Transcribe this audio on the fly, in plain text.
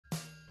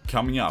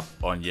Coming up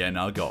on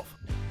YeahNah Golf.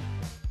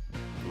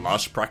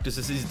 Lush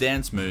practices his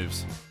dance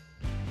moves.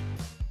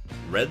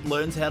 Red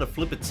learns how to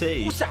flip a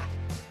tee.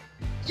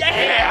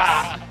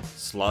 Yeah!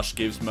 Slush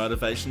gives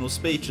motivational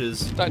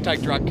speeches. Don't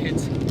take drug,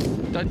 kids.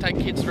 Don't take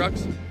kids'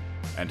 drugs.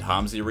 And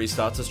Harmsy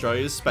restarts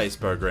Australia's space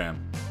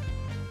program.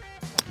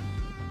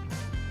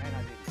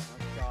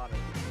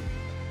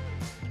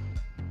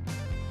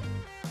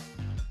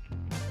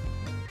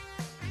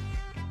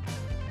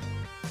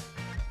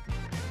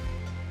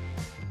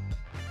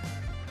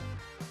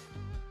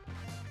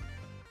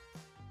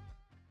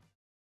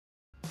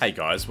 Hey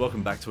guys,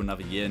 welcome back to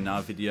another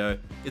YeahNah video.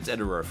 It's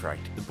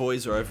Edirofract. The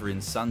boys are over in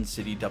Sun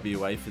City,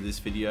 WA for this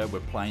video.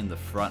 We're playing the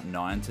front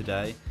 9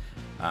 today.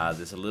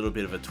 There's a little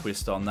bit of a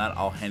twist on that.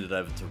 I'll hand it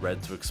over to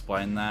Red to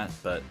explain that,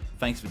 but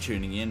thanks for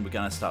tuning in. We're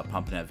going to start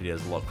pumping out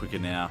videos a lot quicker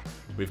now.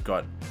 We've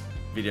got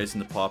videos in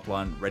the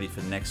pipeline ready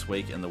for next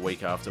week and the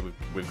week after.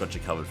 We've got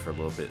you covered for a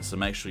little bit. So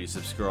make sure you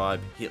subscribe,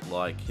 hit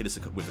like, hit us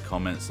with a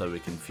comment so we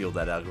can fuel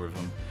that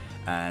algorithm.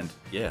 And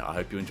yeah, I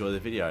hope you enjoy the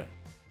video.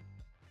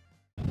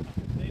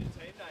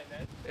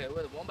 Yeah,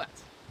 we're the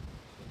Wombats.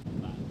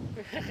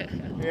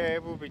 Yeah,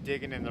 we'll be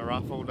digging in the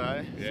rough all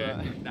day.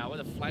 Yeah. So. No, we're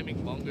the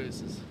Flaming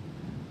Mongooses.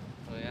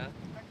 Oh yeah?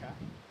 Okay.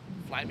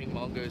 Flaming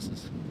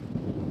Mongooses.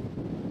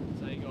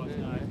 So you guys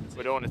know.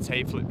 We're doing a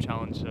T-flip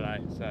challenge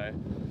today, so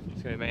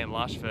it's going to be me and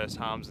Lush versus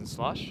Harms and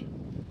Slush.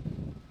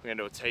 We're going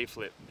to do a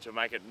T-flip, which will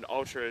make it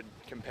ultra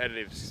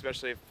competitive,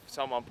 especially if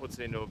someone puts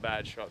it into a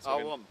bad shot. So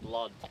I want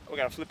blood. We're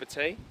going to flip a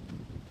tee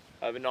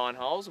over 9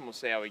 holes and we'll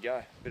see how we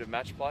go. Bit of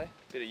match play,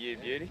 bit of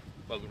beauty.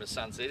 Welcome to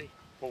Sun City.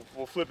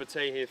 We'll flip a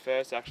tee here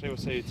first, actually. We'll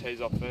see who tees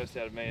off first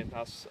out of me and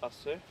us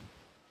two.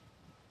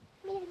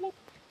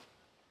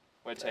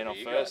 We're teeing off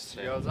first.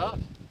 Yours up.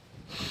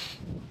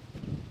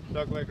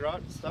 Dog leg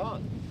right to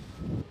start.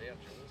 Yeah,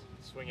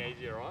 Swing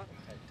easy, alright?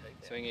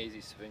 swing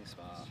easy, swing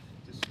smart.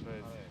 Just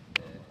smooth.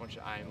 Yeah. Want you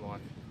to aim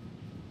like,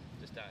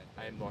 Just don't.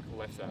 aim like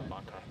left that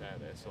bunker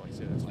there. So like you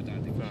see there's I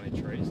don't think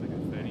 30 trees, like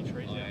 30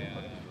 trees Oh, there.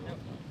 yeah.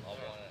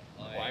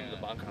 Well, aim the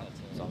bunker.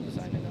 So I'm just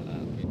aiming at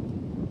that.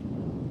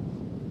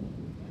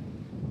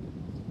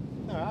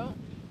 Alright.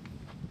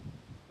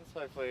 Let's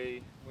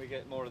hopefully we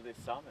get more of this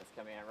sun that's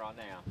coming out right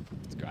now.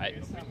 It's great.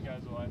 The wind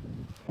goes away.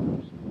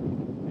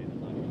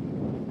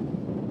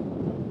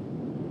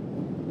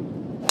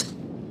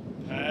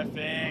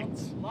 Perfect.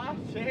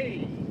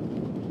 Lushy!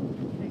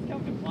 He's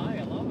come to play,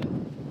 I love it.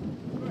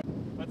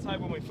 Let's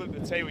hope when we flip the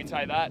tee we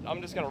take that. I'm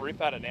just going to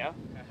rip at it now.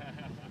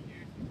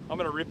 I'm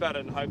going to rip at it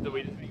and hope that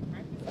we...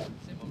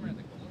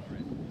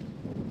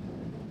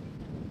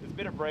 There's a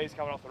bit of breeze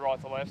coming off the right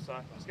to left, so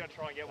I'm just going to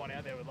try and get one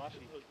out there with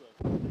Lushy.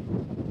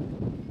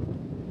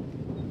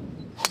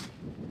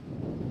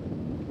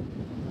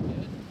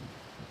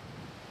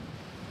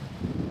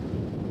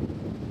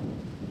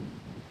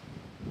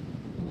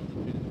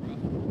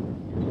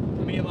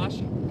 Come here, Lush.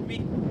 Come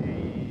here.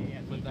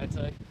 Yeah, flip that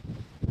too.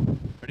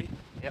 Ready?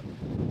 Yep.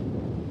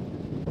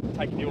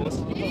 Taking yours.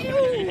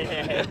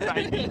 Yeah,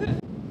 baby.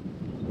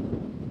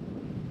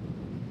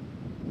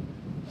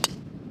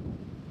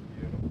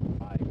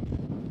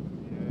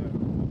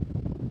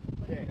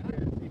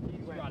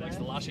 Right next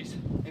to Lushies.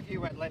 If you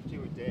went left, you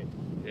were dead.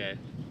 Yeah.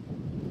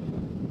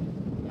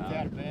 It's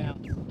out of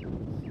bounds.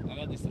 I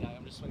got this today.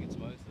 I'm just swinging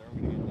smooth. So I'm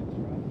going to get this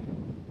right.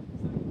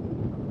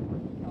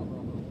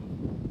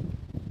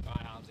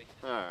 Alright, Armsy.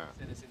 Alright.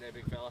 Send us in there,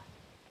 big fella.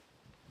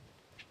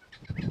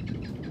 Here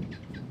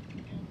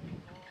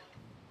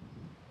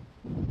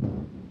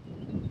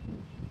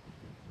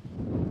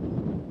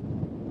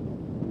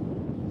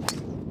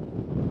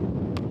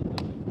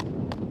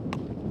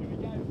we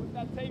go. Flip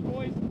that tee,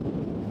 boys.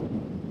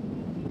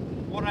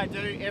 What I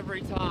do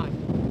every time.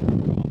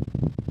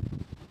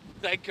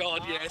 Thank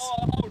God, yes.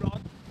 Oh, hold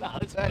on. No,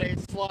 that's That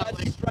is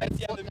slightly. That's straight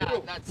down the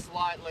middle. That's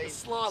slightly.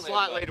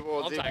 Slightly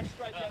towards I'll it. take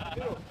Straight down the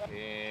middle.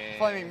 Yeah.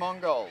 Flaming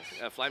Mongols.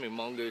 Flaming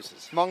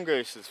Mongooses.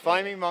 Mongooses.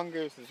 Flaming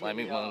Mongooses.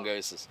 Flaming really are.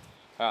 Mongooses.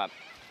 Alright.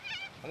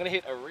 I'm going to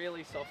hit a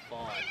really soft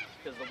 5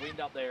 because the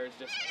wind up there is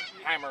just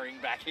hammering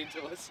back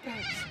into us. So,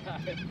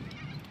 coming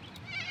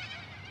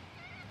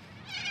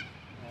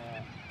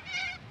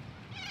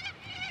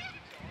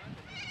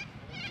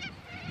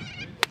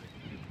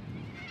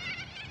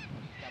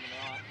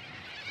right.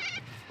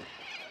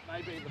 That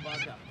may be in the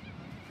bunker.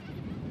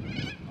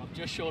 I'm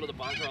just short of the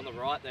bunker on the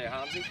right there,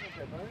 Harmsy.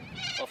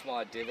 Off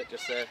my divot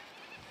just there.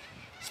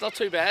 It's not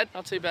too bad,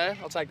 not too bad.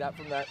 I'll take that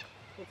from that.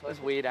 That's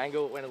a weird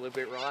angle, it went a little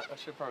bit right. I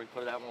should probably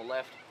put it out on the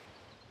left.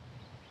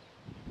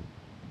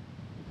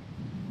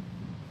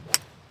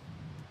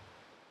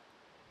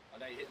 I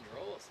know you're hitting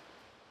draws.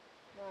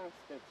 No,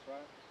 it's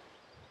right.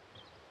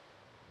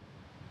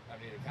 I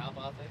need a car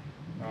path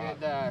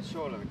there. And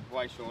short of it,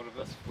 way short of it.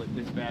 Let's flip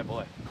this bad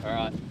boy.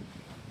 Alright.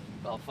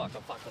 Oh fuck,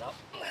 I fucked it up.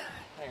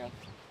 Hang on.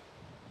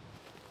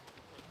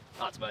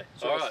 That's me.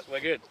 Alright, we're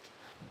good.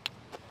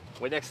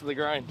 We're next to the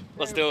green.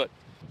 Let's do it.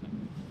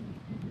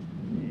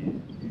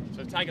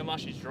 So taking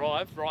Lushy's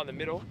drive right in the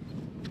middle.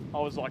 I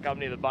was like up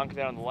near the bunker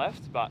there on the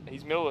left, but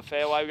he's middle of the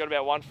fairway. We've got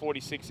about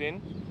 146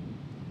 in.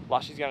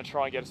 Lushy's going to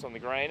try and get us on the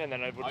green, and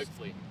then we'll just,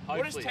 Hopefully.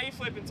 we'll just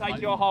T-flip and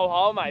take your whole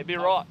hole, mate. Be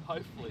right.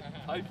 Hopefully.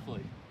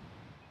 Hopefully.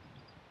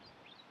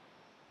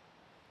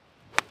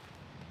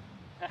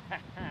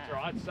 It's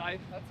alright, safe.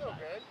 That's all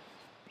good.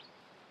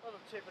 A little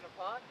chipping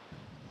apart.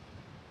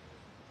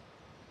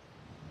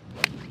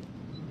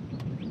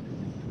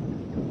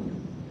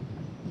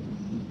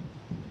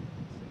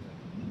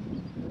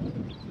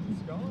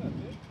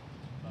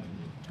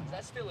 Is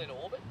that still in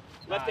orbit?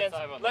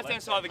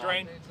 Left-hand side of the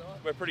green,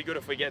 we're pretty good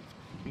if we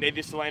need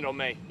this to land on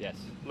me. Yes.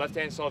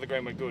 Left-hand side of the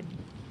green, we're good.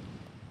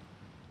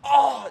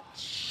 Oh,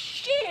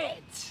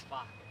 shit!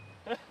 Fuck.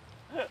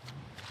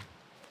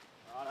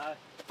 Righto.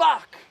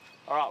 Fuck!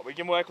 Alright, we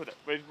can work with it.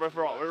 We're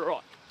right, we're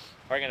right.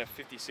 I reckon a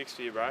 56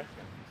 for you, bro.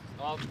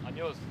 Oh, on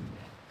yours.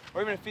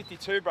 Or even a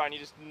 52, bro, and you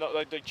just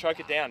choke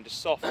it down,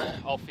 just soft.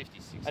 Oh,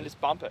 56. And just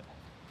bump it.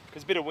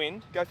 Because a bit of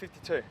wind, go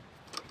 52.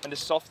 And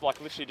just soft, like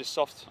literally just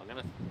soft. I'm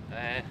gonna.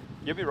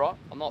 You'll be right.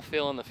 I'm not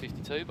feeling the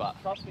 52, but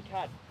Trust the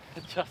cat.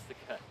 just the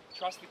cat.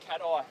 Trust the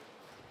cat eye.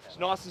 It's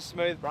nice and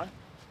smooth, bro.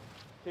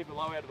 Keep it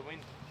low out of the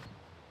wind.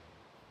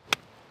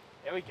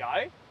 There we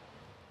go.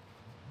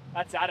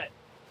 That's at it.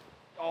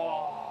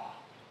 Oh,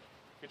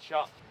 good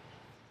shot.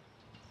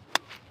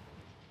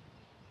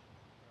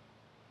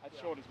 That's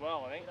short as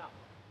well, I think. Get up.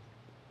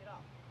 Get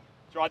up.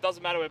 It's right,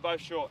 doesn't matter, we're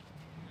both short.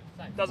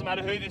 Same Doesn't spot.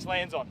 matter who this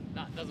lands on.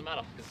 No, it doesn't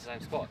matter. It's the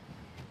same spot.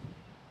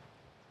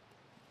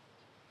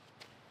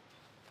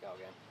 Go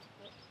again.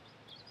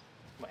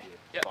 Wait,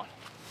 Yep. fine.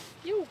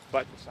 You.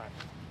 Both the same.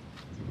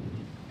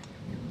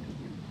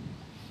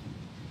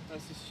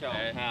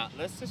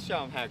 Let's just show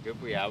them how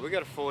good we are. We've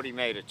got a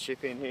 40-metre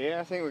chip in here.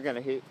 I think we're going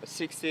to hit a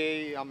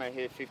 60. I'm going to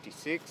hit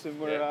 56, and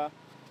we're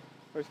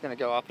just going to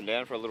go up and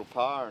down for a little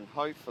par, and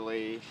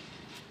hopefully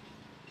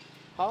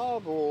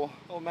halve or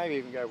maybe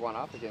even go one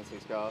up against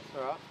these guys.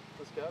 All right,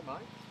 let's go,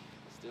 mate.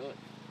 Let's do it.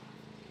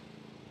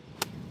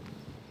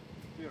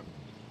 Beautiful.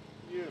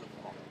 Beautiful.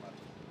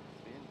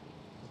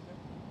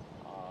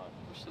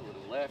 Pushed a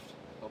little left.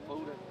 I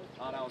pulled it.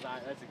 Oh no,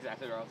 that's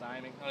exactly where I was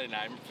aiming. I didn't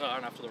aim far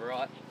enough to the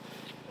right.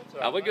 That's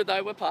all right, We're good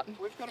though, we're putting.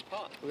 We've got a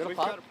putt. We've got a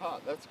got a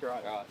putt. That's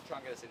great. Alright, try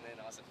and get us in there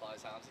nice and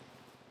close, Harmsy.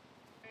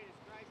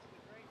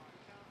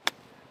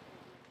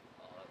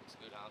 Oh, that looks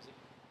good, Harmsy.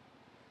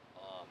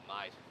 Oh,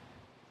 mate.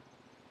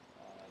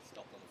 Oh, it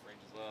stopped on the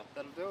fringe as well.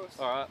 That'll do us.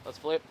 Alright, let's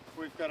flip.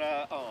 We've got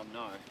a, oh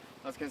no.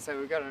 I was going to say,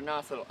 we've got a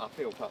nice little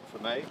uphill putt for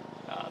me.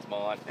 Ah, it's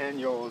mine.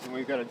 And yours, and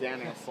we've got a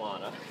downhill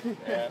slider.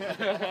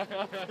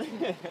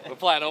 We're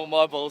playing all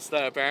my balls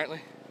today, apparently.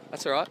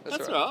 That's alright.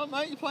 That's all right,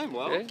 mate. You're playing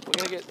well. Yeah, we're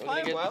gonna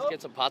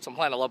get some putts. I'm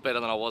playing a lot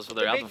better than I was for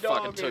the The other big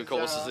fucking dog 2 is,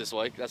 courses this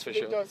week, that's for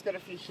Big sure. Dog's got a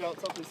few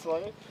shots up his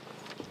sleeve.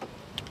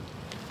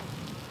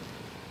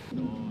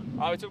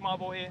 Alright, we took my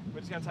ball here. We're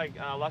just going to take,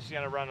 Lushy's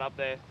going to run it up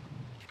there.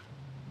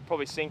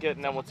 Probably sink it,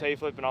 and then we'll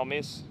T-flip and I'll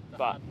miss.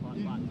 But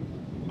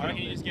I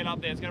reckon you just get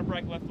up there. It's going to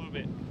break left a little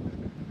bit.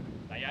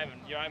 No,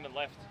 you're aiming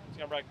left. It's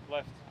going to break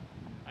left.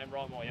 Aim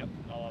right more, yep.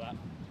 I like that.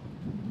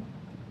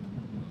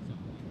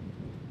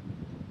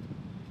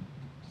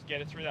 Just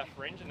get it through that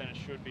fringe and then it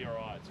should be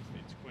alright.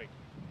 It's quick.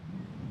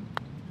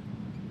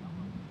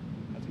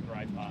 That's a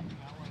great putt.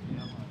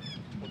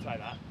 We'll take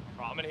that.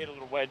 Right, I'm going to hit a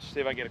little wedge, see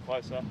if I can get it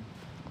closer.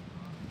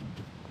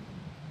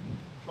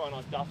 Try and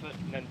not duff it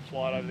and then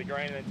fly it over the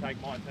green and then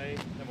take my tee.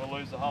 Then we'll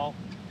lose the hole.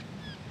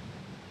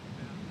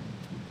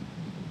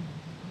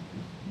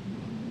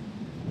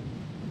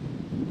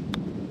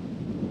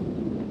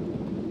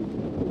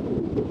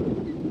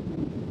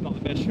 Not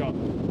the best shot.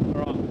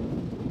 Alright.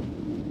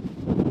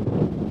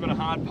 Got a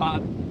hard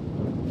putt.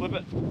 Flip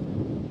it.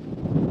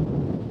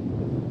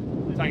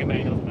 Take it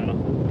back, doesn't matter.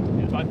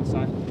 Yeah, both the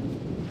same.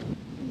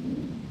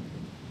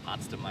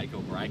 Putts to make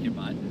or break it,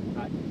 mate.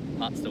 Right.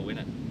 Putts to win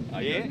it.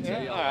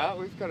 Yeah, alright.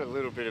 We've got a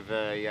little bit of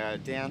a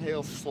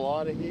downhill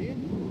slider here.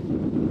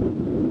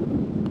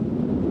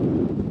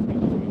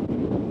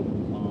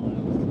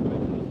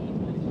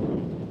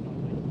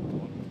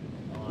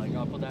 Oh, you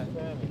gotta put that.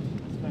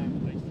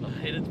 I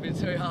hit it a bit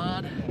too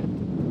hard.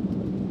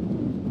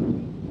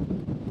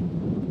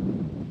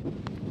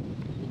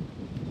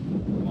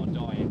 Come on,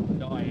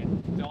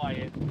 die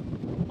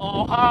in.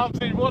 Oh,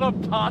 Harmsy, what a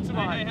putt,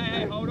 mate.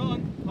 Hey, hold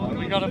on.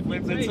 We gotta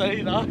flip the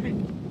tee though.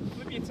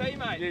 Flip your tee,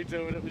 mate. You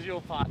do it, it was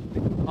your putt.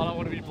 I don't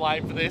want to be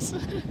blamed for this.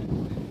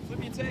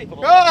 Flip your tee.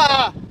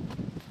 Ah!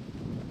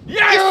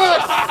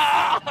 Yes!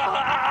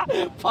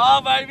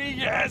 Par, baby,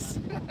 yes!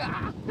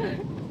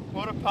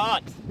 What a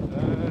putt!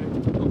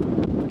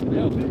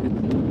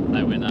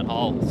 They win that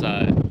hole,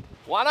 so.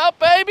 1 up,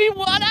 baby,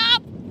 1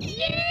 up!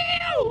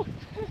 Yeah!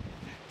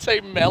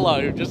 Team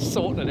Mellow just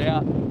sorting it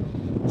out.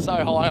 So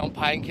high on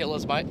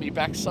painkillers, mate. My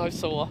back's so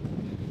sore.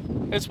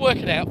 It's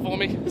working out for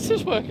me. It's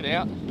just working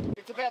out.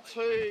 It's about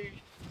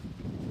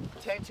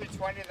 210,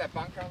 220 that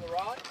bunker on the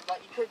right.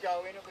 Like, you could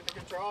go in it with a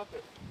good drive,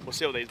 but We'll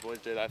see what these boys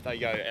do though. If they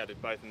go out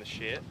of both in the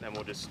shit, then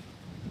we'll just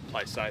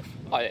play safe.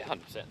 Oh yeah, 100%.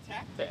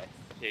 tactics.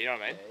 Yeah, you know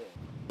what I mean?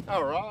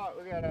 Alright,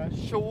 we got a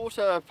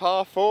shorter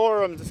par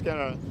 4. I'm just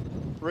gonna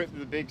rip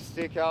the big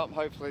stick up,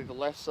 hopefully the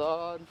left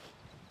side.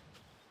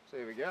 So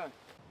here we go.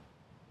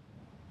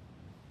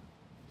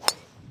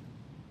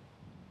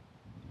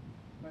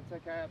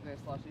 That's okay up there,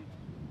 Slushy.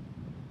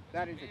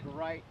 That is a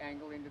great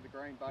angle into the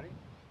green, buddy.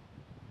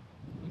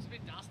 Looks a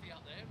bit dusty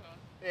up there, but...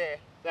 Yeah,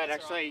 that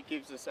That's actually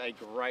gives us a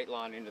great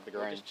line into the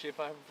we'll green. just chip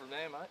over from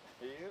there, mate.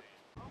 Yep.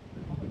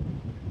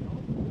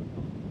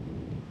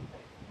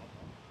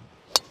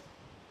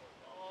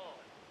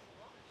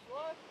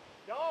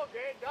 Dog,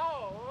 get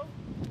dog.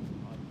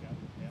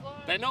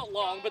 They're not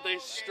long, but they're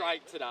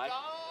straight today.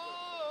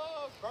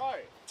 Bro,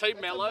 Team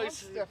that's Mellows. a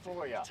monster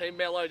for ya. Team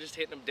Mellow just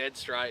hitting them dead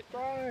straight.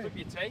 Bro. Flip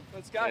your tee.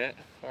 Let's go. Yeah,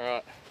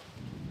 alright.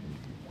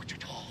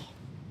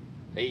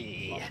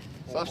 Hey.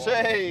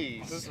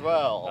 Slushies as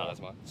well. No, that's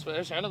mine.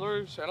 Stand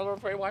the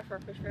freeway for a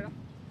fish feeder.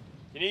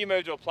 You need to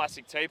move to a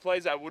plastic tee,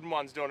 please. That wooden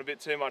one's doing a bit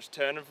too much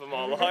turning for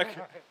my like.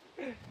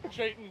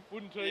 Cheating,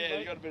 wooden tee. Yeah,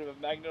 you got a bit of a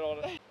magnet on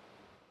it.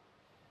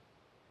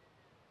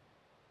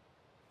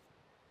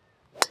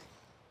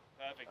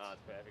 Perfect. Oh,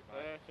 it's perfect,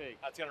 mate.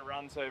 Perfect. That's gonna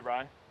run too,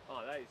 bro.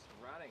 Oh, that is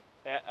running.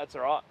 Yeah, that's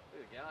alright.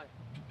 There we go.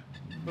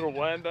 Little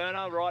worm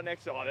burner right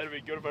next to. Oh, that'd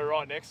be good if we're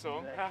right next to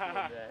him.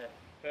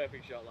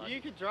 Perfect shot, like. You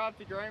could drive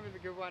the green with a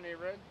good one here,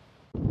 Red.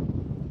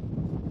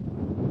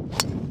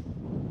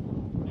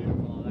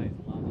 Beautiful. Oh, that is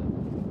lovely.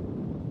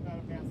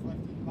 That'll bounce left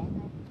in the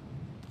bunker.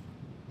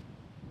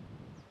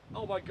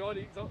 Oh my god,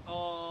 he's on.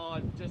 Oh,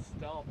 just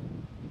stop.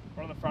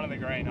 Right on the front of the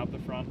green, up the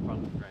front.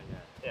 Front of the green,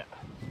 yeah. Yeah.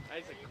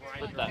 That's a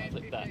great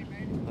Flip that.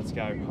 Let's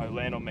go. Oh,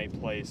 land on me,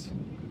 please.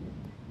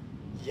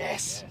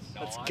 Yes. Yes.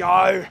 Let's Nice.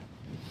 go.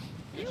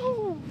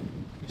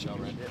 Good shot,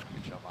 Red. Yeah.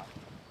 Good shot,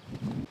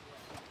 mate.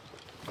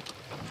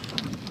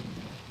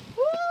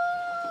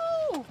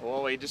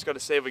 Well, we just got to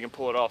see if we can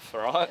pull it off,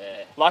 all right?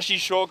 Yeah. Lushy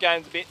short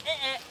game's a bit.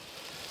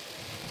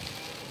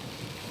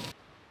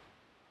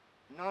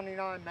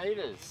 99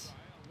 metres.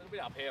 A little bit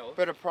uphill.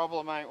 But a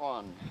problem ain't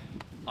one.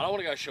 I don't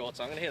want to go short,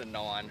 so I'm going to hit a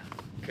 9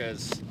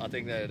 because I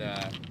think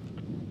that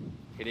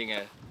hitting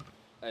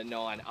a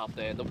 9 up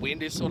there, the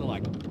wind is sort of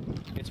like,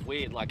 it's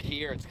weird. Like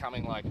here, it's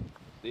coming like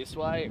this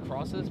way, it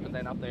crosses, but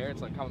then up there,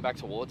 it's like coming back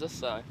towards us.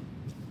 So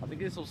I think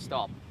this will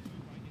stop.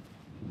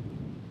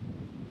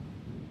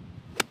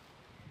 That's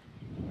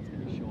going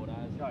to be short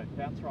as. Go,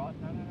 bounce right.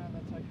 No,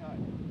 that's okay.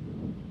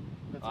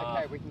 That's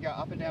okay, we can go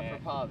up and down for a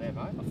par there,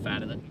 mate. I'm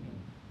fat of it.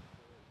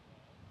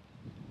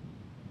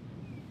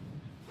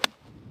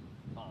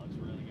 Oh, looks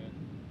really good.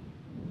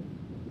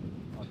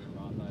 I'll be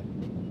right though. I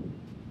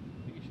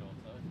think he's short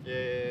too.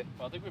 Yeah,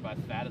 But I think we're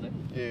both fat of it.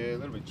 yeah, a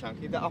little bit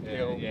chunky. The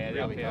uphill, Yeah, the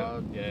really uphill.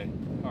 hard. Yeah.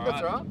 All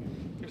That's right.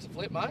 right. Give us a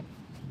flip, mate.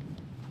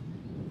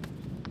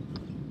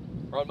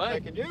 Right,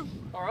 mate. Taking you.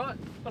 All right,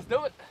 let's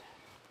do it.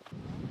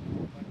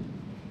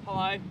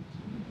 Hi.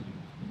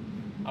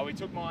 We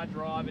took my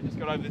drive and just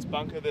got over this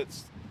bunker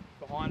that's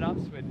behind us.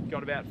 We've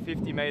got about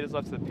 50 metres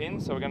left to the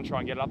pin, so we're going to try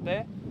and get it up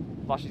there.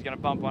 Lushy's going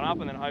to bump one up,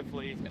 and then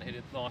hopefully He's gonna hit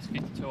it nice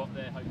 52 up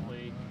there.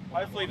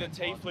 Hopefully the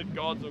T-flip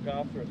gods look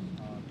after us.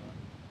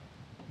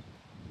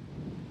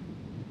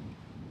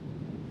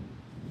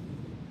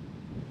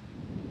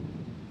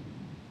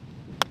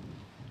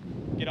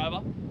 Get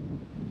over.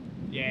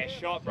 Yeah,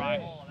 shot, bro.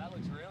 Oh, that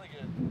looks really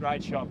good.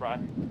 Great shot, bro.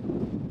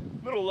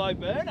 Little low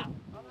burner.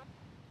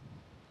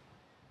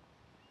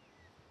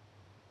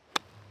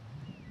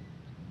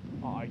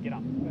 Oh, get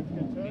up. That's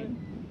good too.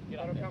 Get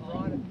up That'll there. come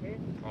right at the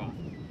pin. Right.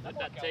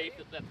 That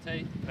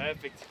tee.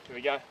 Perfect. Here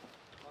we go.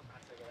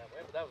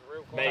 That was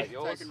real Me. close.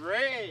 Yours. Taking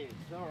red.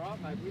 It's all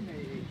right, mate. We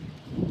need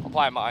it. I'm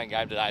playing my own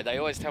game today. They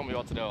always tell me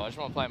what to do. I just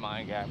want to play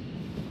my own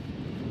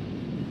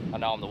game. I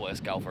know I'm the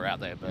worst golfer out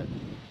there, but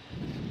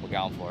we're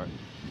going for it.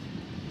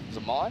 Was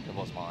it mine? It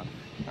was mine.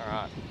 All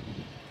right.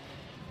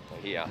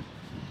 We're here.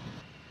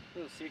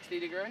 Little 60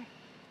 degree.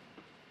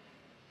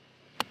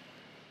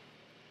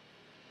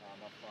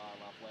 Not far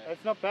enough left.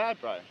 That's not bad,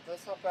 bro.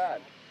 That's not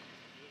bad.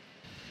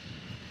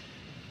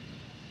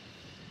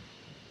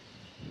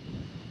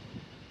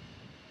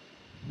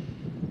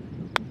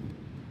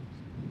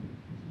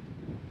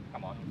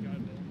 Come on.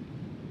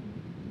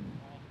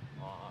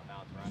 Oh,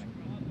 now it's running.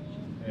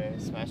 Yeah,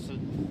 smashed it.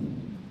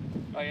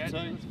 Oh yeah,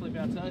 let's flip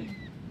out too.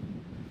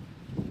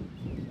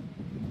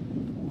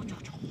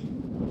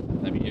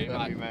 That'd be you,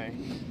 That'd mate.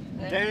 be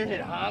me. Damn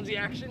it, Harmsy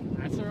action.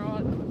 That's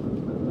alright.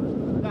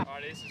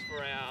 Alright, this is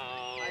for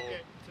our...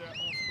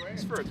 It's This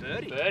is for a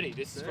birdie. Birdie,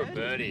 this is for a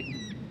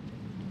birdie.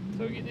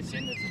 So we get this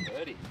in, that's a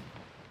birdie.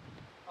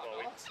 Well,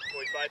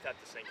 we both have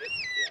to sink it.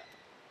 Yeah.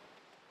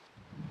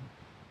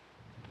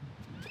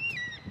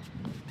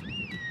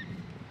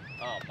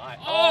 Oh, mate.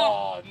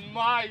 Oh,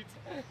 mate.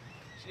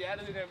 She had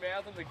it in her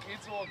mouth and the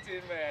kids walked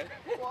in, man.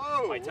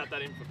 Whoa! Wait, tap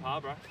that in for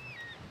par, bro.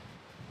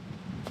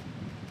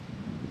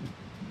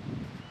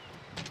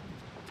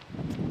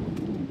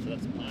 So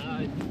that's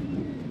par.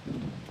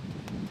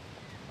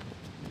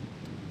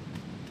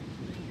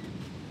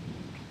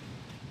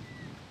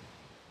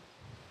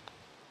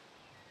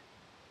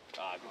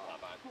 Ah, good par,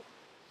 mate.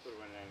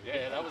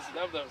 Yeah, that was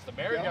the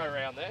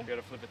merry-go-round there. Got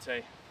to flip a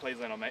tee. Please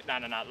land on me.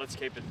 No, let's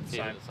keep it the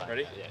Yeah, same.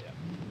 Ready? Yeah.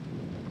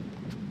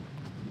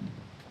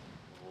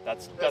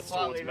 That's That's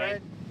towards slightly me.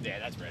 red. Yeah,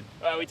 that's red.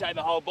 Alright, we take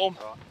the whole boom.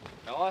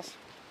 Nice.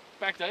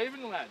 Back to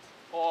even, lads.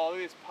 Oh, look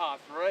at this par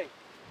 3.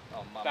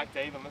 Oh, mum. Back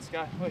to even, let's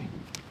go. Oi.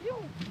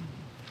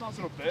 Nice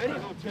little birdie,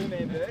 little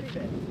two-man birdie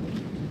there.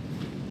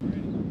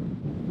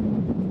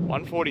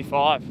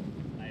 145.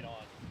 8 on.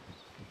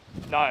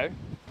 No,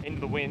 into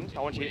the wind. I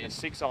want you hitting a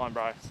 6 iron,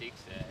 bro. 6,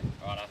 yeah.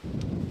 Righto.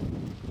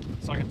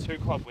 It's like a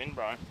 2-club wind,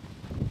 bro.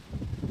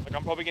 Like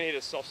I'm probably gonna hit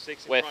a soft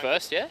 6. We're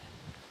first, yeah?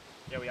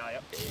 Yeah, we are,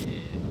 yep. Yeah.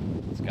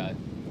 Let's go.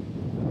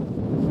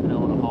 We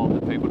don't want to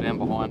hold the people down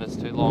behind us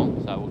too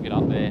long, so we'll get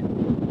up there.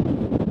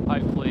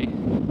 Hopefully,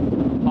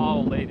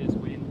 hole leaders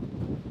win.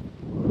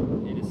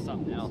 It is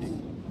something else.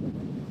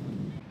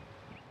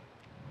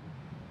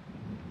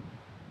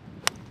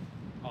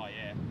 Oh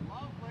yeah.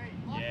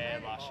 Yeah,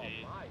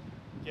 Lushy.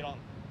 Get on.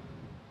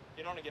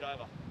 Get on and get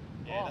over.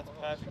 Yeah, that's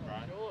perfect, bro.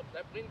 Short.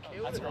 That wind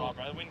killed That's it. right,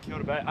 bro. The wind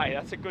killed a bit. Hey,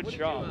 that's a good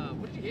shot.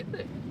 What did you hit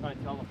there?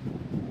 Don't tell them.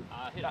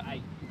 I hit an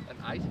 8. An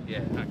 8?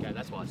 Yeah, okay,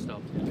 that's why I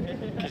stopped.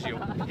 Because you're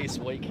piss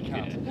weak, you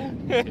can't.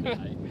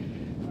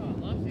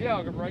 Yeah,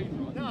 I can read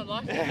right. No, I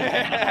like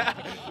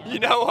it. You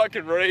know I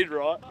can read,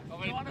 right?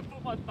 I'm trying to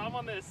put my thumb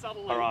on there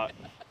subtly. Alright.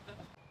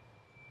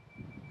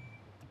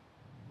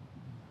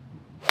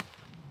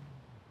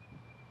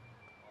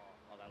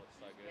 Oh, that looks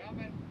so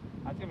good.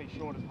 That's going to be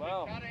short as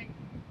well.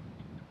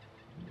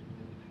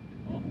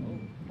 Oh,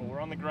 we're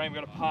on the green,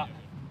 we've got a putt.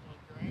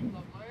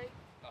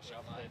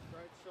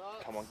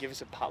 Come on, give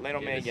us a putt. Land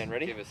on me again,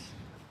 ready? Give us.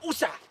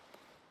 Usa!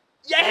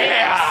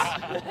 Yeah!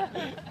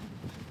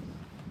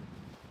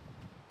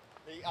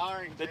 The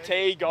RNG. The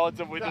T gods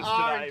are with us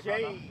today,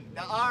 brother.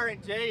 The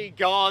RNG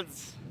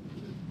gods.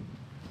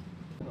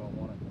 I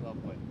want it.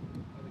 Lovely.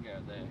 Let me go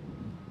there.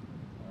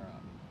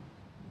 Alright.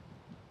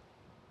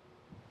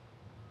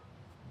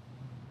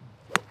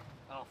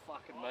 Oh,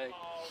 fucking me.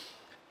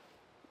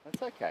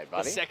 That's okay, The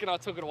buddy. second I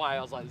took it away,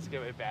 I was like, this is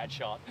going to be a bad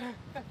shot.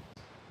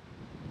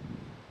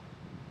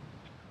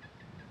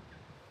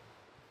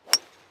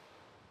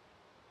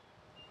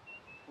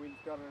 Wind's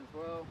got it as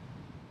well.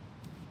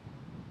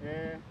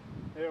 Yeah,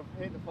 it'll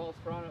hit the false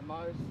front at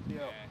most. Yeah.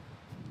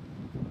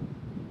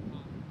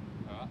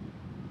 Alright.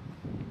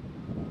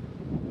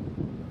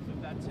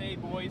 Flip that T,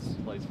 boys.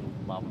 Please, for the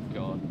love of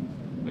God.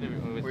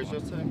 Where's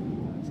your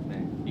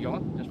team? You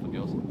going? Just put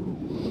yours.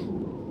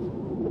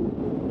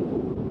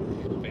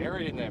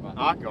 Bury it in there, mate.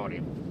 I got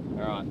him.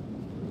 Alright.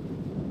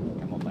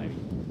 Come on, baby.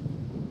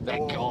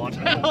 Thank God.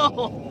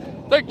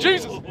 Thank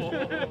Jesus. I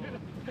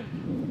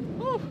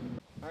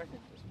reckon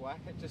just whack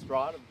it, just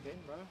right at the pin,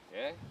 bro.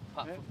 Yeah.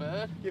 Putt Yeah. for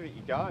bird. Give it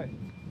your go.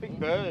 Big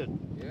bird.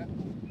 Yeah.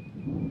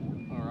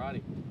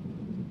 Alrighty.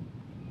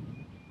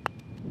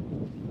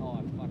 Oh,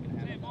 I fucking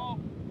had it. Ball.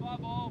 Bye,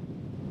 ball.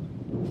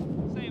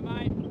 See you,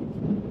 mate.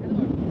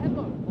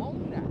 Hello, long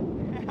that.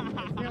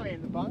 It's nearly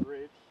in the bunk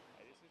ridge.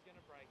 Hey, this is going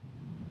to break.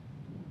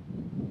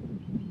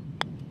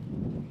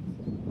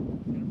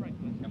 It's going to break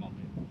left. Come on.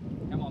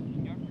 Come on. You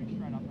can go pretty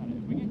straight up at it.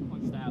 If we get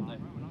close, Stay up there.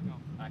 we're not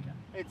going. Okay.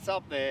 It's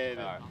up there.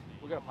 Alright.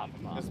 We've got a putt for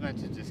par. It's meant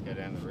to just go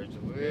down the ridge a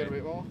little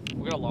bit more.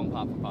 We've got a long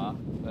putt for par.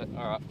 But,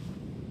 alright.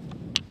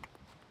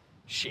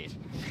 Shit.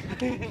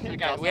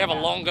 Okay, we have a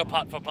longer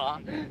putt for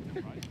par.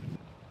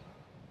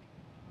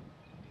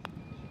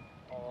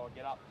 Oh,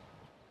 get up.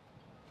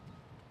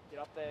 Get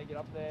up there, get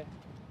up there.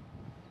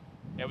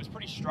 Yeah, it was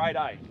pretty straight,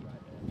 eh?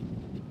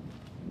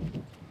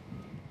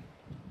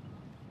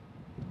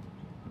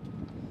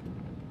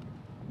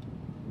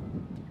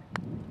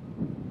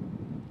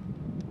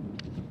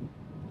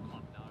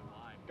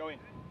 Go in.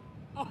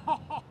 That's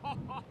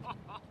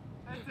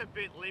a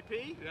bit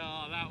lippy.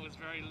 Oh, that was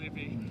very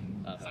lippy.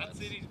 Sun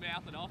City's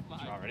mouthing off, mate.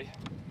 Alright, ready?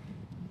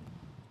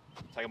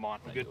 Take a mine,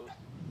 we're good.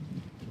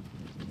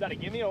 Is that a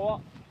gimme or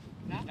what?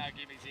 No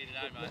gimmies here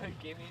today, mate. No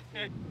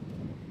gimmies.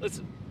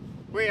 Listen.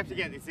 We have to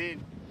get this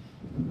in.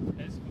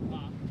 There's for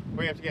par.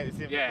 We have to get this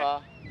in Yeah. for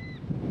par.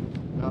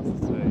 Nice to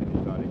see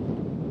you, buddy.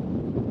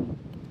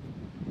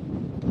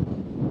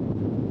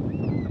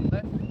 Come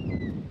there.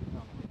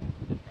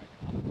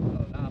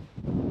 Not enough.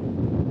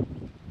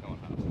 Go on,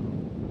 half.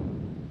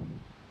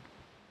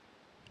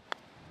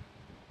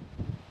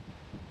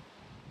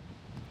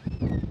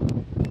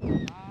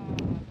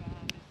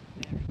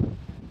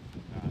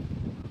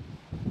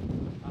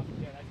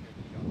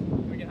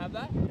 We can have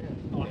that? Yeah.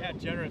 Oh, how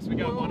generous. We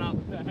go one up.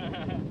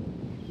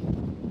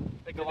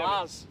 The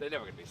glass. They're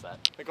never going to miss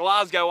that. The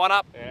glass go one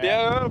up. Yeah.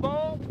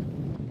 Beautiful.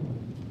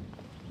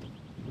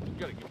 You've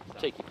got to give us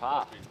that. Cheeky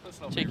par.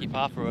 Cheeky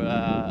par for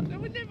No,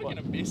 we're never going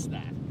to miss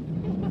that.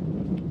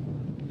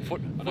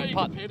 foot know you're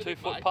putt, competitive,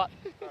 2 foot mate. putt.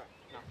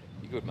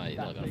 You're good, mate.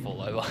 You're not going to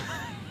fall over.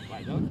 Hey,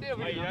 you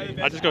know the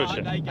best I just got part?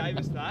 to They gave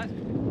us that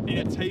in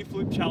a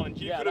T-flip challenge.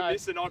 You Yeah, could have no.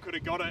 missed it and I could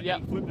have got it Yep.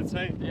 and flipped the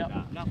T. Yep.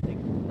 Nah,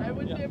 nothing. They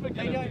were never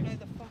going to miss.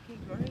 the fucking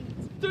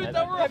greens. Dude,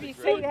 they were Have you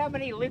seen how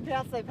many lip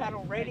outs they've had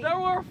already? They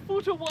were a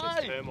foot There's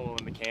away. turmoil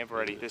in the camp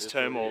already. There's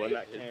turmoil in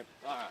that camp.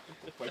 Alright.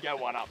 We go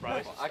one up,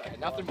 bro. Okay,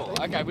 nothing more.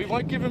 Okay, we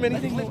won't give him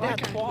anything more.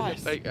 out Okay.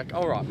 twice. Okay,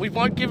 alright, we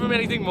won't give him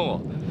anything more.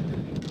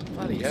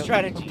 Bloody hell.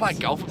 Strategies. I play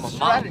golf with my mum.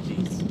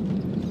 Strategies.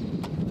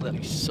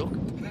 Bloody suck.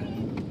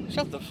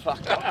 Shut the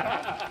fuck up.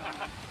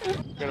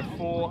 Got a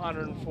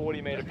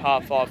 440 metre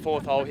par 5,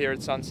 4th hole here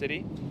at Sun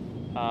City.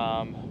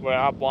 We're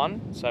up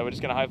one, so we're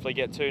just going to hopefully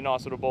get two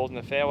nice little balls in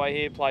the fairway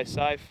here, play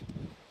safe,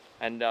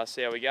 and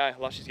see how we go.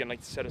 Lushy's going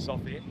to set us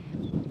off here.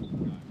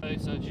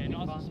 So Get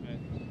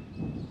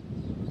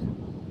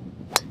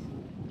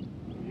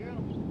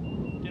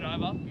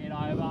over. Get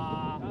over.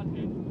 That's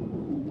good.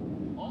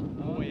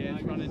 Oh yeah,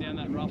 it's running down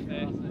that rough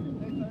there.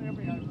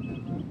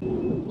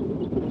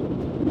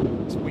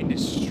 This wind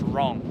is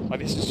strong. Like,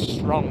 this is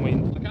strong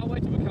wind. I can't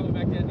wait till we're coming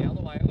back down the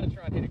other way. I'm going to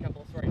try and hit a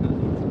couple of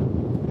 300s.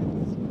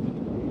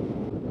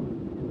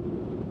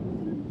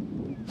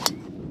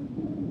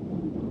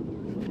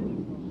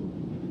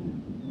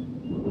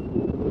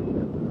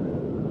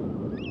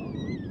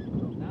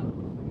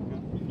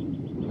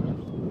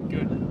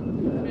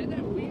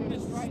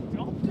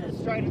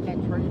 Straight at that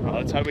tree. Right,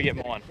 let's hope we get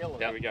mine.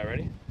 There we go,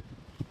 ready?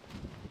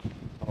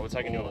 Oh, we're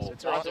taking yours.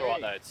 It's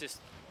alright though, it's just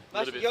a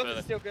little bit Yours further.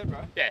 is still good, bro.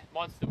 Yeah,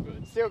 mine's still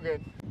good. Still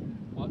good.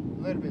 What?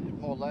 A little bit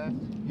more left.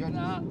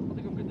 Nah, I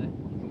think I'm good there.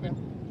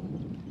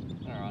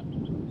 Alright.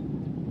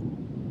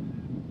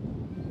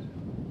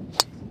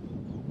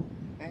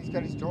 And he's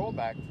got his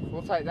drawback.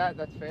 We'll take that,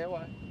 that's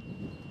fairway.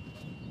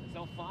 It's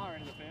not far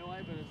into the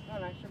fairway, but it's...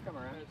 No, she'll come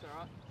around. It's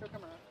alright. She'll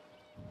come around.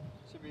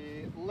 Should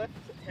be left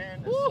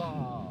hand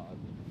side.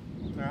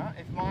 Alright,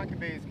 if mine can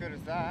be as good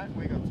as that,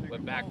 we got two. We're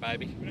back,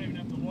 baby. We don't even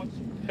have to watch.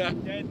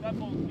 Dead, that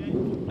ball's dead.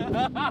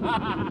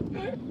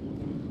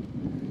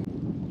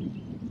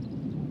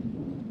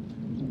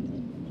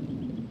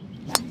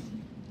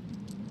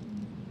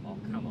 Oh,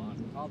 come on.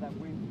 Oh, that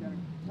wind's going to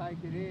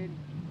take it in.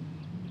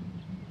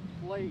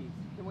 Please,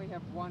 can we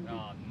have one?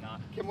 Oh, no.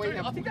 Can we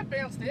have? I think that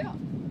bounced out.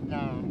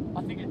 No.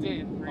 I think it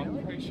did.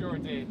 I'm pretty sure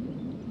it did.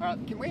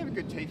 Alright, can we have a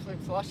good T-flip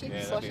slushy? Yeah,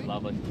 that'd Slushy? be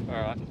lovely.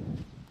 Alright.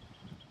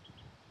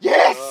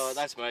 Yes! Oh,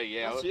 that's me,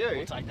 yeah. That's we'll, you.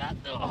 We'll take that.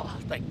 Oh,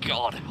 thank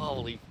God.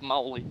 Holy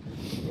moly.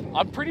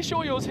 I'm pretty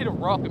sure yours hit a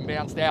rock and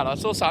bounced out. I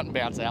saw something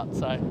bounce out,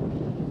 so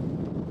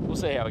we'll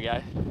see how we go.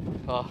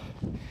 Oh,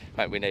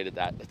 mate, we needed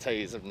that. The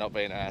tees have not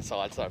been on our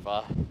side so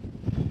far.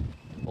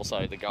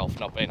 Also, the golf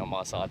not been on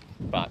my side,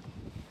 but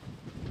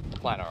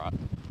playing alright.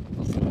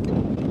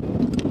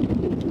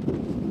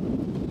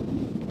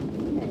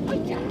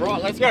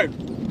 Right, let's go.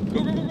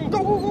 Go, go, go, go,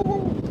 go, go, go.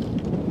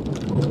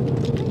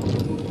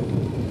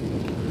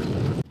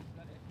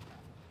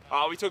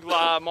 We took,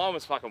 mine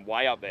was fucking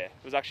way up there.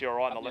 It was actually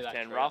alright in the Up near left that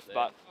hand tree rough,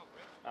 up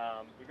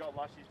but we got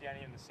Lushies down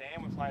here in the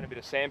sand. We're playing a bit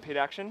of sand pit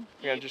action.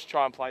 We're going to just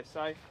try and play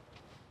safe,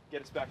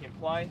 get us back in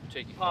play.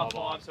 Cheeky Par five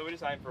iron. 5, so we're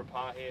just aiming for a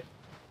par here.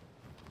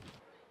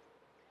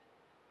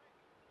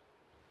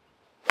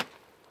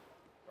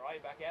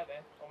 Right, back out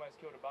there.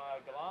 Almost killed a bar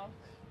of glass.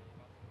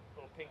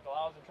 Little pink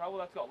glass in trouble.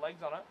 That's got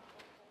legs on it.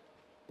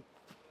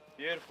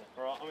 Beautiful.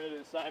 Alright, I'm going to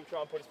do the same.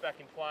 Try and put us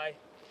back in play.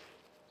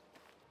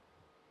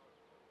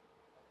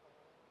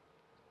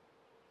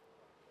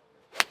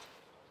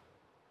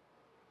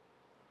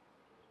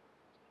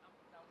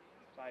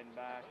 Fading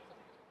back.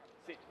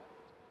 Sit.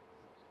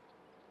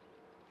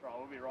 Right,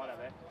 we'll be right out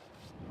there.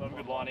 We'll have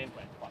a good line in.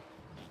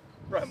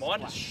 Bro,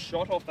 mine just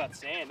shot off that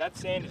sand. That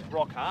sand is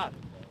rock hard.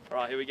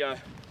 Right, here we go.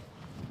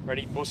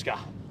 Ready? Buska.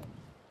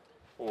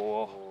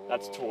 Oh,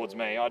 that's towards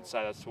me. I'd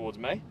say that's towards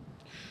me.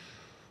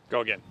 Go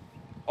again.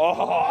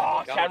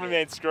 Oh,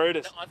 cameraman screwed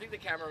us. No, I think the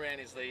cameraman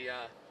is the...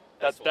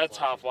 That's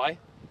halfway.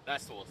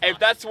 That's towards If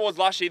that's towards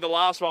Lushy, the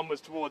last one was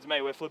towards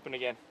me. We're flipping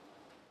again.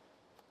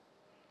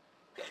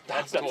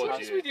 That's towards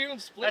towards you. you.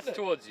 That's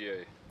towards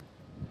you.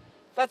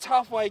 That's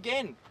halfway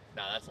again.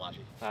 No, that's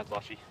Lushy. That's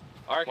Lushy.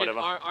 I reckon, Whatever.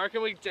 I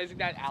reckon we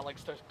designate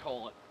Alex to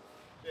call it.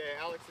 Yeah,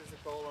 Alex is the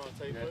caller on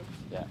a T-flip.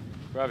 Yeah.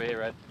 We're over here,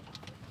 Red.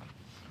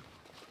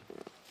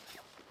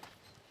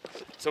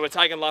 So we're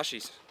taking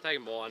Lushies.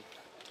 Taking mine.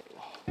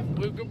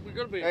 We've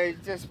got to be... Hey,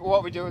 just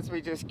what we do is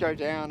we just go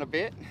down a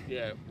bit,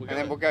 Yeah, and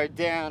then we'll go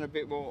down a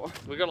bit more.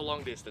 we've got a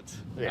long distance.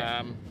 Yeah.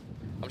 I'm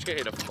just going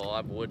to hit a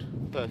 5 wood.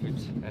 Perfect.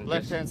 And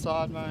Left just- hand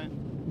side, mate.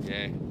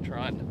 Yeah,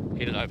 try and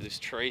hit it over this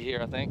tree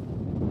here, I think.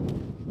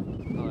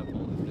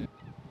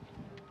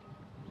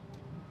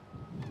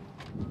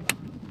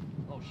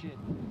 Oh shit.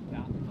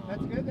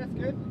 That's good, that's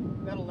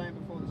good. That'll land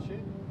before the shit.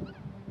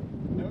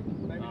 Nope,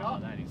 maybe Oh,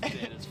 not. that is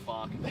dead as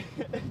fuck.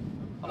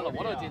 I don't know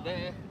what I did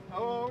there.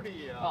 Oh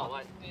dear. Oh,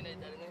 wait, do you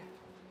need that in there?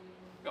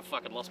 I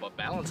fucking lost my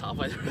balance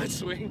halfway through that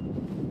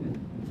swing.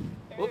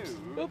 Oops.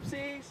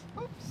 Oopsies.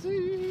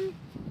 Oopsie.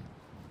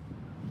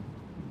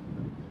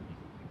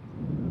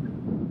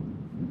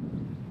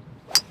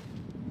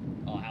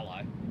 Oh,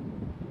 hello.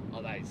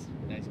 Oh, that's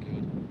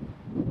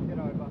good. Get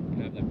over. Can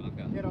I have that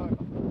bunker? Get over.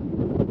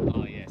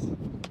 Oh, yes.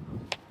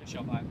 Good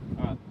shot, mate.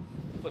 Alright.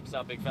 Flip us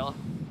up, big fella.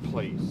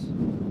 Please.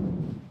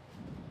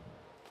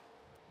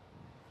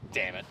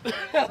 Damn it.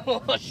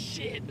 Oh,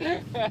 shit.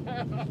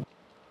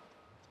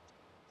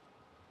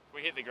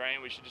 We hit the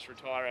green, we should just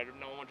retire out of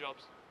normal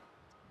jobs.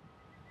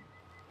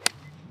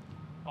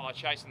 Oh,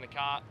 chasing the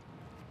cart.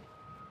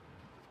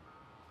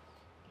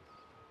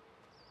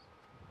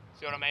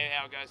 See what I mean,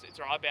 how it goes? It's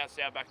alright, bounced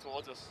out back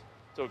towards us.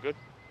 It's all good.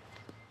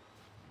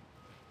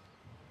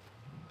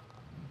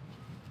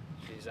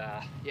 She's,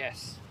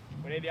 yes.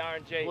 We need the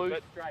RNG. Blue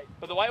But, straight.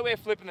 but the way we're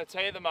flipping the tee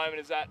at the moment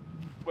is that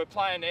we're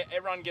playing,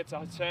 everyone gets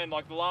a turn.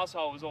 Like the last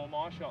hole was all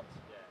my shots.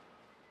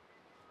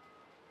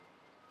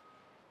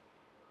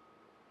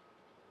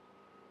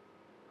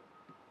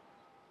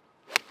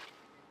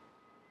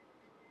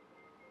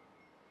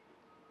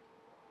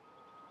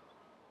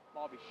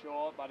 Might be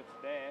short, but it's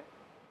there.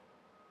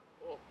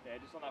 Oh, yeah,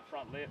 just on that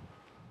front lip.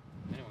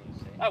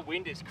 That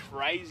wind is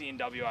crazy in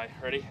WA.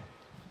 Ready?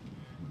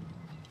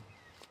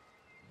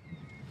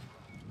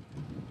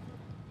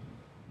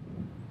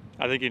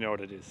 I think you know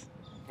what it is.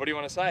 What do you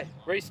want to say?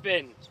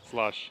 Respin.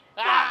 Slush.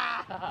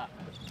 Ah!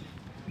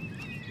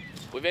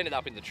 We've ended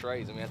up in the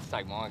trees and we had to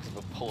take mine because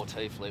of a poor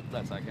T-flip.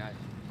 That's okay.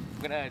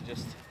 We're gonna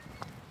just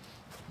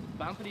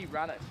bumpity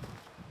run it.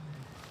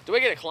 Do we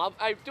get a club?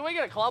 Hey, do we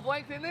get a club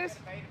length in this?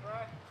 A metre, bro.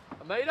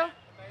 A metre? A metre.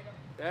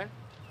 Yeah.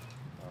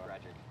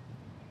 Tragic.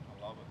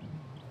 I love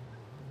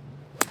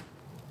it.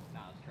 Nah,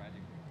 it's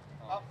tragic.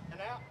 Oh. Up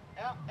and out,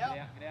 out. Get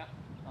out, get out.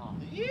 Oh.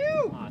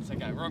 You! Oh, it's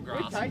okay. We're on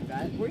grass. We take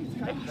that. We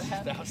take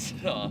that. That was,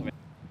 oh, man.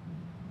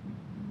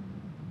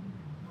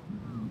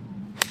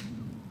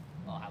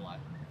 Oh, hello.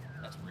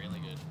 That's really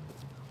good.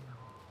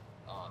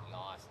 Oh,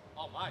 nice.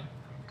 Oh, mate.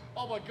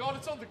 Oh my God,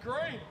 it's on the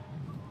green.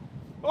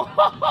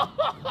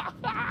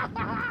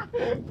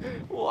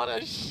 What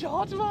a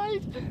shot,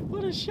 mate.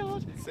 What a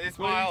shot. It's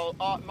my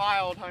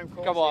old home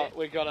course. Come on, here.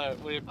 we gotta.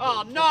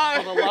 Oh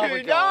no! For the love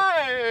of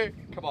God.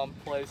 No! Come on,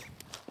 please.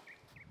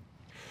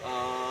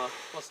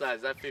 What's that?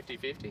 Is that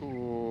 50-50?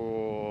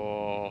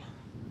 Ooh.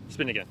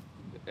 Spin again.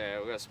 Yeah,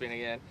 we're gonna spin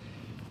again.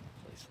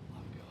 Please, for the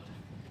love of God.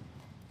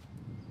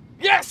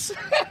 Yes!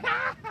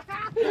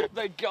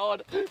 Thank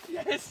God.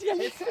 Yes,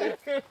 yes.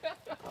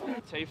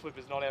 T-flip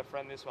is not our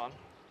friend, this one.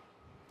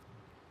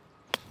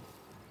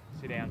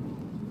 Sit down.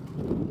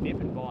 Nip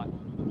and bite.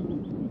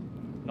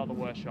 Not the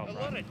worst shot, A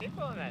bro. lot of dip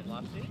on that,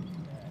 Lushy.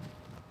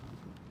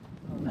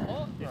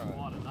 Oh, Just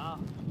wide enough.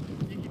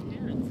 You can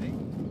hear it, see?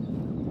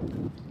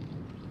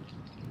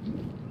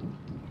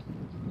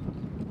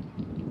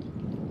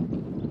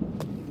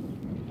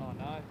 Oh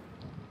no.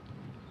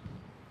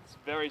 It's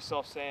very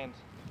soft sand.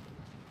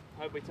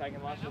 Hope we're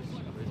taking lushes.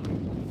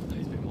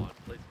 Please be mine,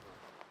 please.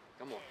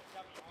 Come on.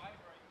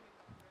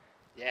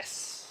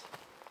 Yes.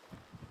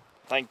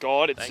 Thank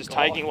God, it's Thank just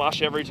God. taking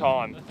lush every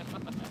time.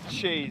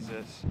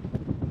 Jesus.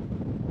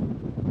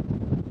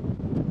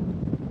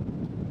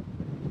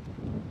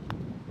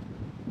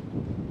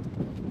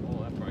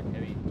 Oh, that broke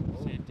heavy.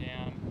 Sit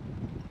down.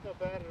 Not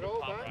bad at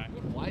all, Pump, mate.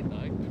 bro. Good weight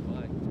though, good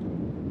weight.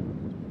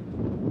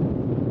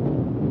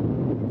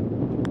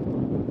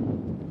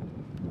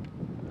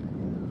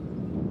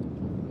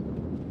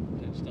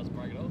 It just doesn't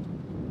break it off.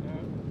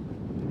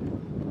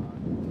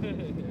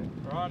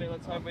 Alrighty,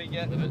 let's hope we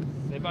get. Live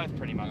it. They're both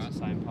pretty much the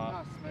same part.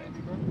 Nice, maybe,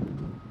 bro.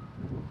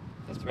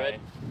 That's red.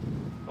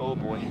 Oh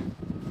boy.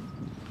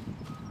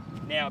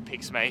 Now it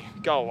picks me.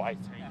 Go away,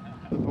 team.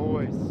 The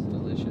boys.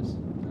 Delicious.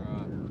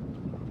 Alright,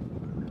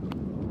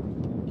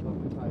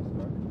 Chocolate taste,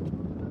 bro.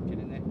 get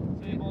in there.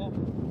 See you, ball.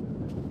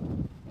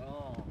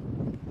 Oh.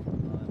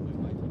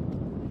 We're way too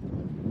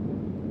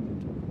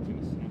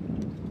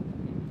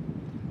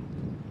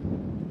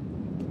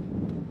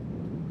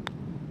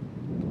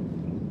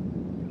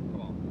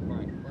Come on,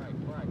 break.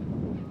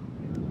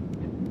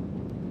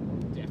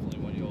 Definitely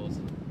one of yours.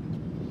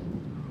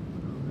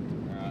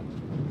 Alright.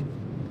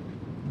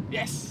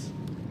 Yes!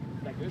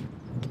 Is that good?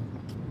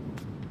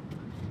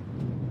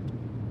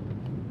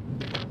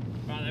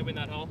 Right, they win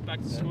that hole.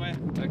 Back to square.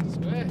 Back to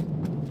square.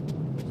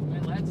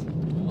 Square, lads.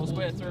 I'll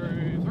square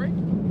through 3.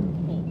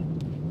 4.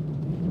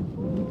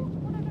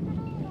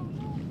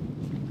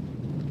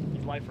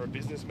 He's late for a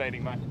business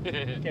meeting,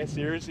 mate. Get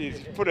serious. He's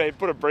put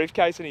a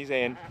briefcase in his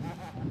hand.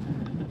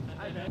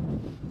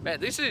 Man,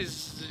 this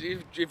is,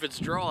 if it's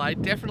dry,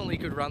 definitely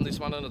could run this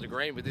one under the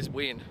green with this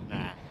wind.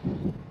 Nah.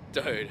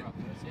 Dude,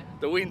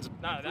 the wind's,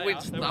 No, the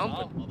wind's they won the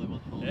hole.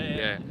 thumping.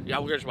 Yeah. Yeah,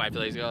 we're gonna just wait for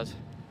these guys.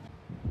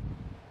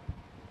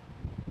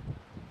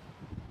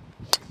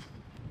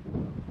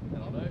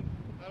 That'll do.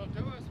 That'll do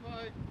us,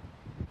 mate.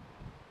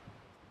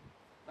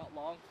 Not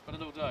long, but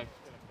it'll do. Their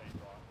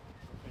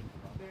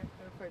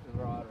feet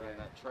are right around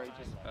that tree,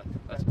 just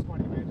That's, about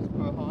 20 metres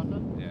per Honda.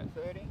 Yeah.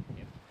 30.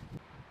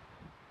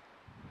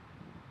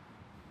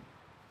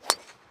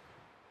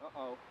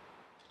 Uh-oh.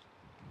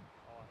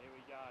 Oh, here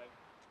we go.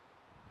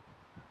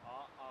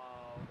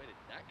 Uh-oh. where did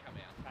that come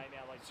out? Came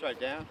out like Straight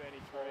down.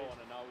 33. All I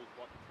want to know is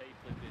what the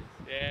T-flip is.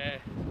 Yeah.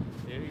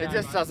 Here we It go,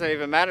 just mate. doesn't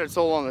even matter, it's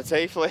all on the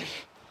T-flip.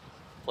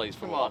 Please,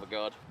 for the Come love on. of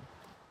God.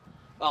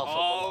 Oh,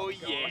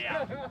 for the love of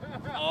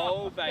yeah.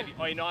 Oh, baby.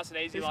 Oh, you're nice and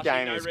easy. This Lushy.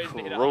 game No is reason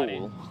to hit it hard here.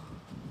 cruel.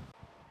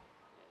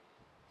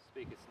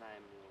 Speak its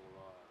name,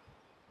 you'll...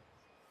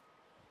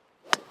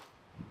 Oh,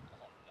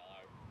 no.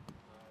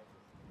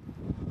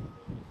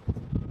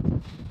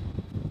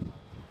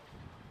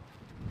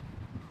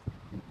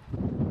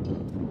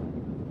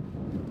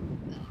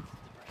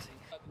 Depressing.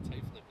 The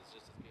T-flip is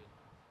just as good.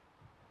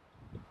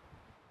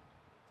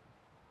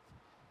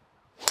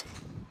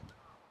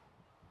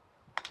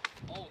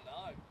 Oh,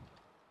 no.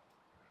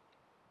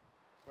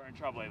 We're in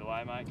trouble either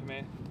way, mate. Come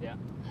here. Yeah.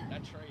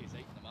 That tree is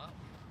eating them up.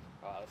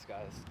 Alright, let's go.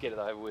 Let's get it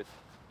over with.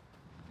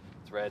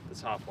 It's red.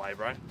 It's halfway,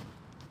 bro.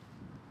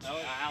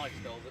 Alex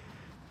does it.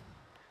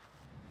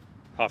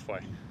 Halfway.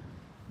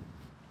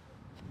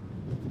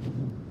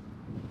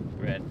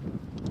 Red.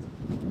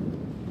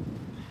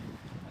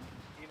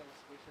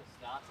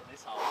 Starts at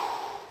this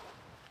hole.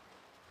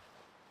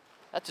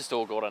 That just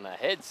all got on our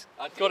heads.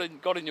 Got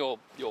in your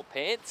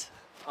pants.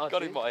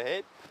 Got in my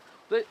head.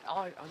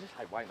 I just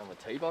hate waiting on the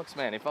tee box,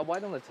 man. If I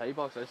wait on the tee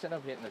box, I just end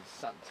up hitting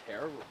something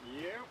terrible.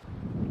 Yep.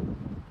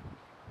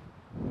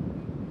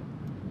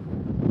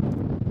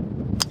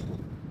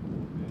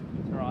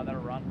 It's alright,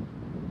 that'll run.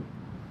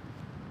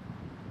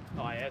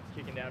 Oh yeah, it's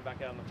kicking down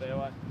back out on the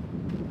fairway.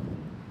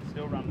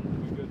 Still running,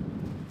 we're good.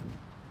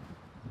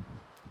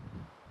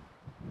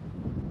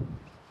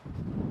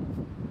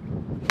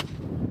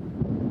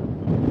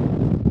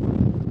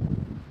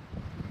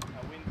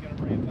 Our wind's gonna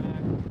bring it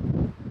back.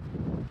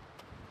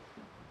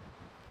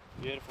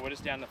 Beautiful, we're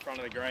just down the front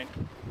of the green.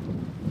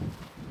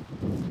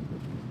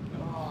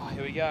 Oh,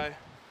 here we go.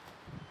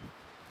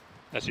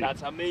 That's you.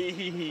 That's a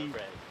me.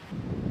 Red.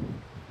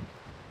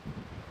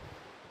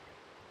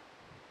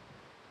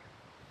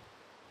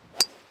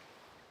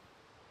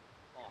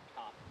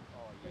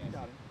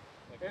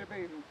 It'll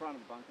be in front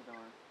of the bunker, don't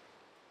worry.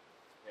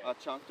 Yeah. I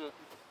chunked it.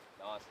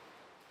 Nice.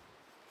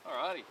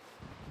 Alrighty.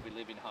 We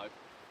live in hope.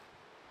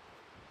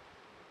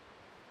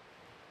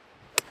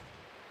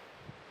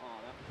 Oh,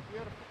 that was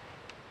beautiful.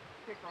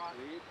 Kick right.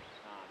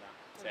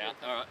 It's out.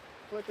 Alright.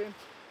 Flip in.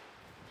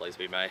 Please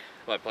be me.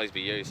 Well, please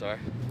be you, sorry.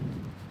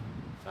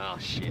 Oh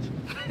shit.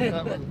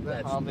 That was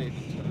that hardly.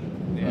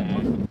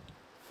 Yeah.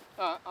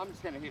 I'm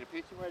just going to hit a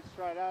pitching wedge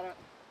straight at it.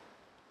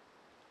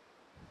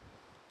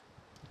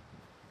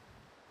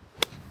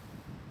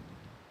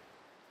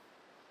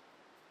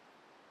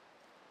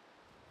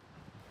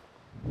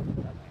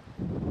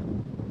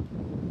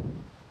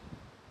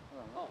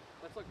 Oh,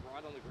 that's like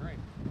right on the green.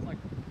 It's like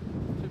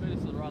 2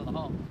 meters to the right of the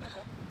hole.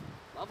 Okay.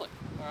 Lovely.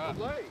 Alright.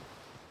 Lovely.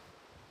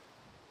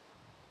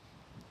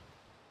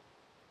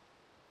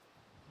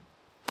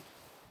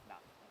 No,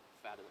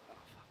 fat of it. Oh,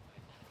 fuck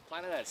me.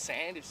 Playing in that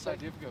sand is so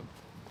difficult.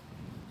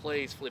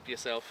 Please flip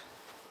yourself.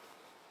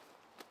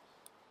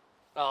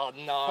 Oh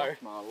no.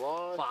 Fuck my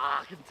life.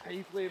 Fucking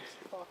T-flips.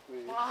 Fuck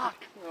this.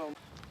 Fuck. Oh.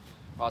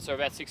 Right, so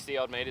about 60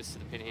 odd metres to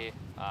the pin here.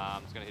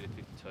 It's going to hit a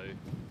 52.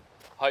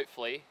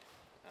 Hopefully,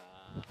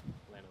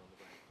 land it on the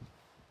green.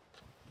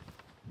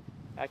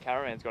 That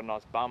cameraman's got a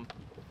nice bum.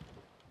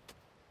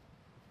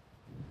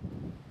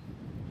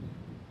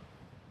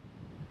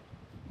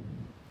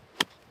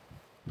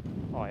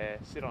 Oh yeah,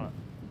 sit on it.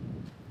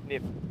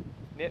 Nip.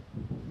 Nip.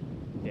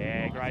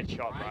 Yeah, Oh, great that's a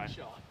shot, bro. great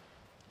shot.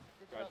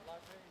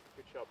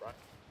 Good shot, bro. A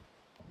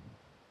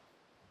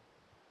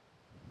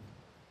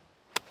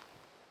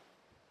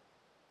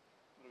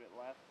little bit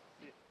left.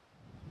 Sit.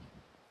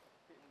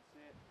 Hit and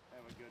sit.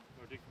 And we're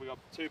good. We got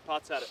 2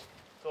 putts at it.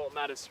 That's all that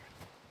matters.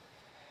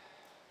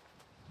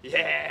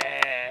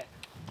 Yeah!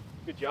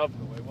 Good job.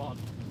 We won.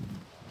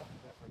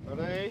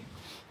 Ready?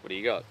 What do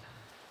you got?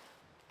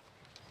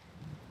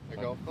 A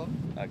golf club.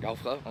 A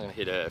golf club? I'm going to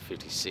hit a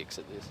 56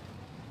 at this.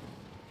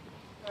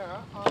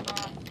 Alright,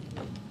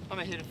 I'm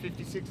going to hit a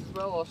 56 as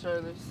well. I'll show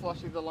you the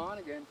slush of the line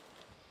again.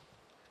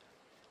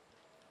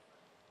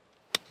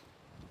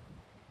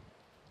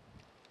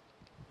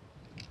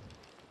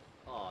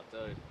 Oh,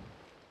 dude.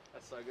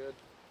 That's so good.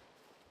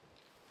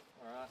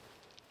 Alright.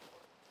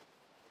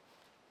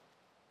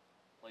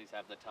 Please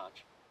have the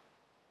touch.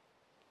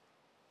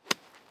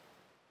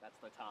 That's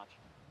the touch.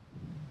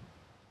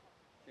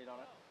 Sit on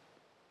it.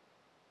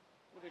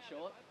 Look at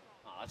shot.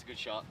 Oh, that's a good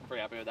shot.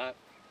 Pretty happy with that.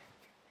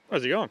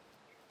 Where's he going?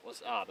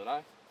 I don't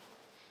know.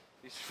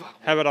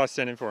 How about I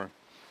stand in for him?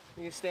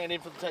 You can stand in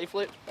for the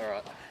T-flip?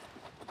 Alright.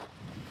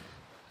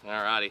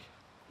 Alrighty.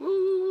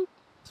 Woo!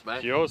 It's mate.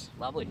 It's yours.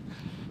 Lovely.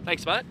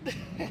 Thanks, mate.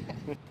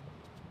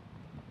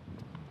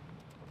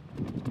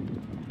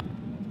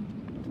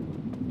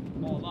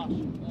 Oh, lush.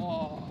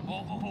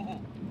 Oh.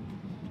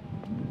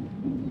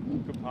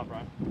 Good putt, bro.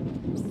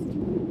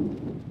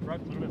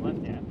 Broke a little bit left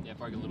now. Yeah,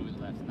 broke a little bit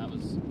left, and that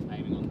was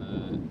aiming on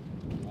the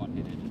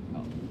right-hand edge of the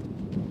cup.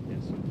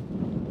 Yes.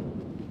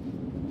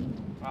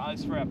 Alright,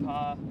 this is for our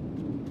par.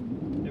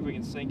 If we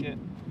can sink it.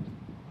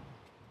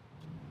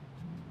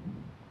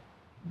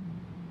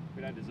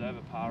 We don't deserve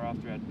a par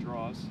after our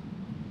drives.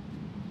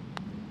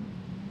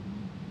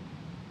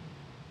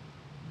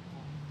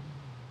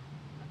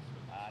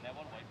 Now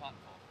what are we putting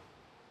for?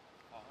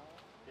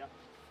 Yep.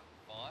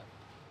 5.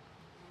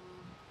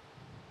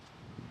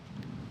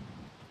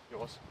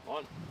 Yours.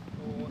 Mine.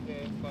 Oh,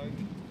 yeah,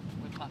 bogey.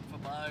 We're putting for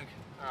Bogue.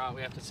 Alright,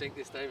 we have to sink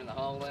this deep in the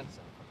hole then.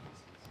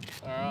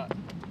 Alright.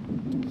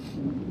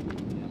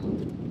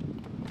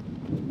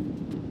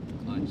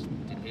 I just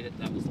didn't hit it.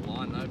 That was the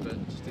line though,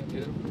 but just didn't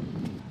hit it.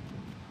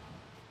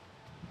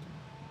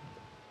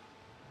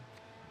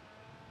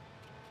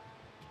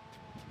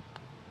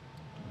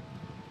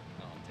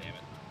 Oh, damn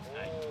it.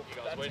 Hey, you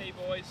guys That's win. it,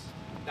 boys.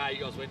 No,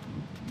 you guys win.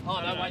 Oh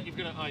no, wait, you're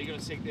gonna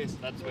sink this.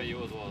 That's where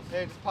yours was.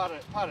 Yeah, just putt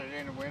it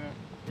in and win it.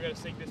 We're gonna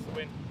sink this to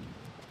win.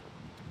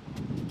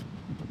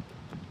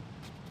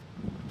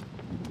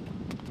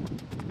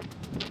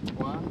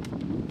 One.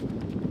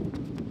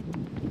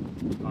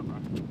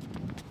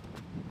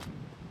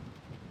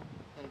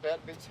 And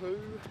about to be two.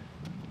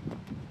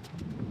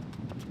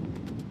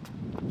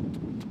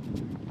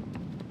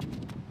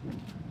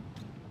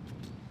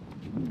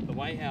 The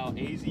way how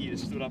easy you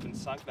just stood up and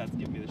sunk that's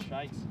giving me the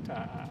shakes.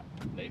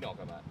 Knee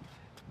knocker, mate.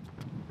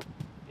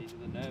 These are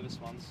the nervous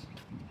ones.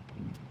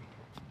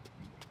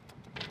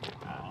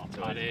 Oh,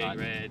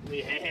 red.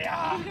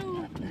 Yeah!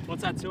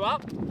 What's that, 2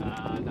 up? No,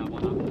 1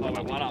 up.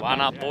 Oh, we're 1 up.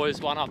 1 up, yeah.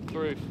 boys. 1 up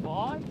through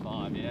 5?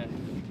 5, yeah.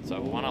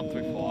 So 1 up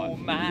through 5. Oh,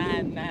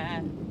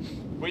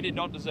 man. We did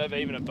not deserve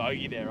even a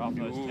bogey there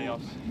after those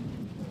tee-offs.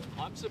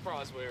 I'm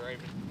surprised we were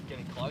even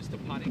getting close to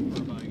putting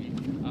for a bogey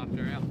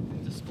after our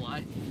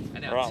display.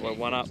 And our Alright, we're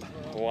 1 up.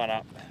 1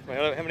 up.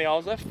 Wait, how many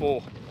holes left?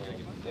 4.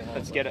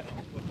 Let's get it.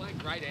 We're playing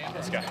great out.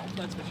 Let's go.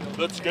 That's for sure.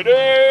 Let's get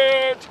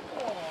it!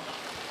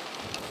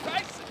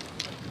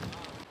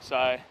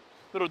 So,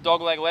 little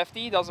dogleg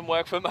lefty doesn't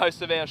work for most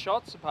of our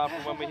shots, apart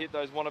from when we hit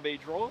those wannabe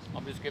draws.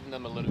 I'm just giving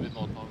them a little bit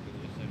more time to do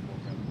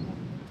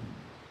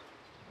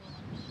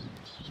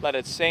so. Let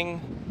it sing.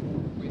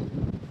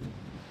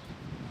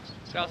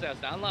 How's ours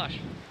done, Lush?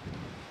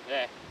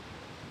 Yeah.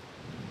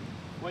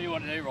 What you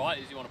want to do, right,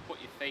 is you want to put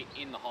your feet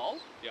in the hole.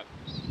 Yep.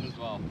 As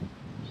well.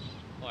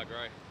 I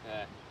agree.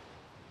 Yeah.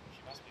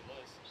 She must be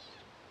loose.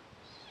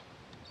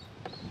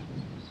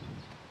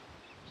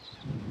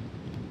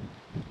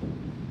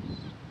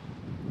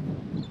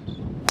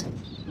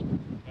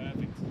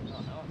 Perfect.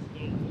 Oh,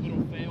 nice.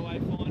 Little fairway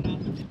finder.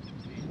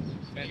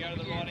 Gonna go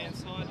to the right hand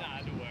side. Nah,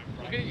 it'll work.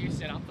 Bro. Look at you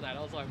set up for that.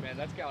 I was like, man,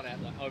 that's going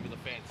out like, over the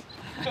fence.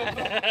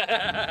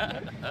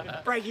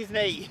 Break his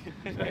knee.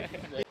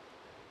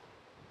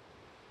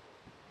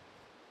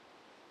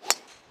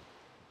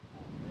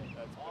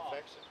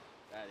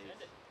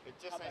 It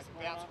just needs to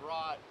bounce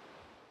right.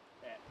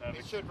 Yeah, It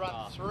perfect. should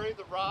run through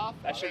the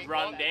raft. That should be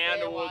run on the down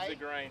towards fairway,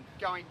 the green.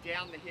 going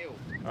down the hill.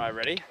 Alright,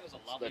 ready? That was a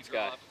lovely Let's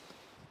drive.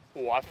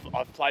 go. Oh,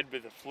 I've played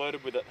with it,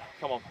 flirted with it.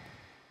 Come on.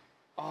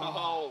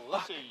 Oh,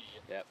 lucky.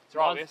 Yep. It's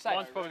right,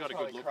 mine's probably got a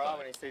good look though.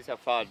 When he sees how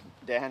far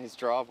down his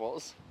drive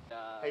was.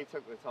 Uh, He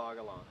took the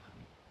tiger line.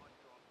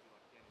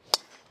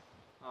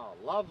 Oh,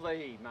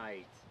 lovely,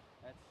 mate.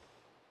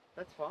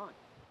 That's fine.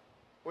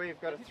 We've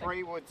got a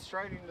 3-wood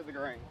straight into the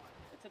green.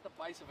 it's at the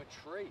base of a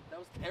tree. That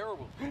was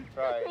terrible.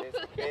 Right,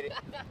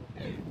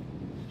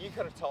 you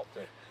could have topped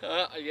it.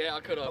 Yeah, I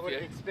could I have, would yeah.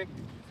 have expected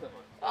you to.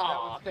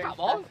 Oh, That was come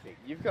on. fantastic.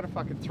 You've got a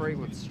fucking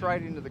 3-wood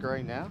straight into the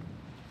green now.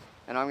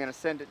 And I'm going to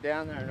send it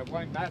down there and it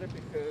won't matter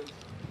because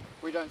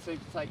we don't seem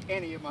to take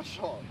any of my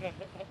shots. Let's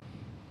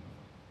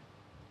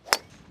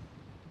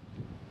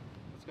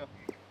go.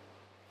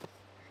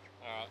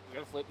 Alright, we're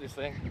going to flip this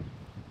thing.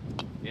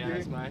 Yeah, Yeah.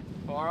 thanks, mate.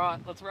 Alright,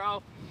 let's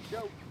roll.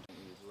 Go.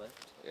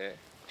 Yeah. Do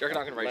you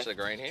reckon I can reach the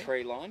green here?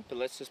 Tree line, but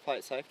let's just play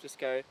it safe. Just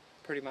go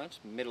pretty much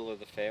middle of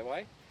the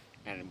fairway.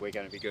 And we're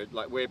going to be good.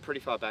 Like, we're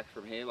pretty far back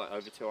from here, like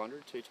over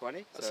 200,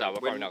 220. So we're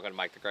probably not going to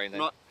make the green then?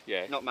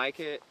 Not make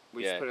it.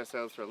 We Yeah. just put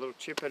ourselves for a little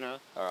chip and a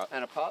Alright.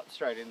 and a putt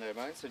straight in there,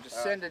 mate. So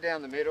just send it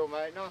down the middle,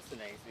 mate. Nice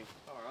and easy.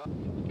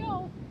 Alright.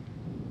 Go.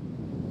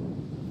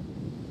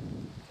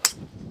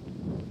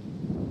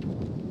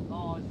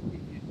 Oh, if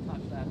you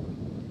touch that.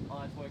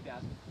 Oh, it's worked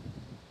out.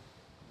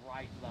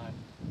 Great though.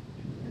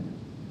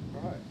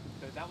 Right.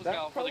 So that was That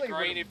going for the probably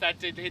green would've- if that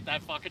did hit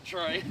that fucking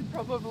tree.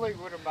 Probably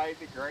would have made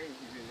the green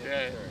if you didn't.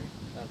 Yeah. hit the tree.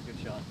 That was a good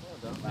shot.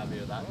 Well done. Happy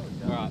with that. Well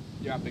done. Alright,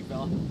 you're up, big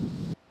fella.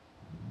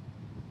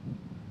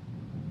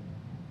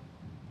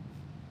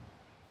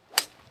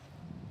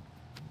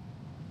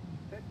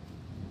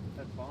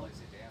 That's fine.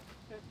 Sit down.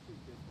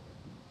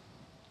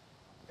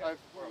 So,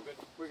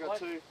 we got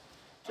two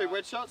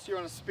wedge shots. Do you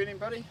want to spin him,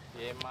 buddy?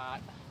 Yeah,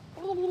 mate.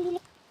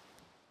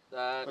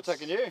 We're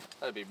taking you.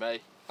 That'd be me.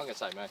 I'm going to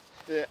say me.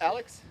 Yeah,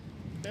 Alex.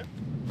 What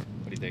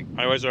do you think?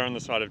 I always err on the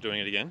side of doing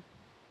it again,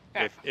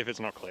 Yeah. if it's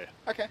not clear.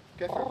 Okay,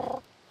 go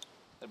for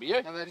That'd be you.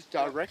 it. And that is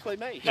directly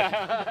me.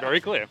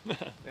 Very clear.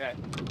 Yeah.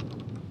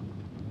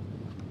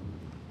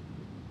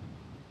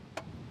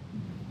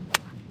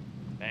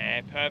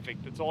 Yeah,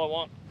 perfect. That's all I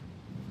want.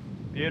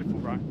 Beautiful,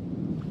 bro.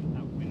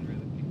 That wind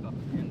really picked up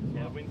again.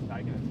 Yeah, the wind's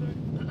taking it too.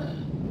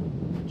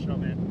 Good shot,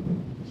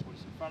 man. Just put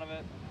us in front of it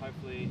and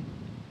hopefully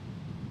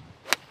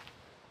the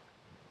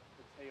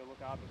tee will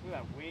look up. Look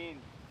at that wind.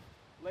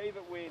 Leave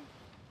it wind.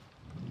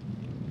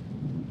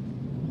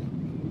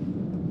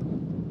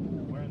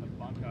 We're in the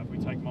bunker if we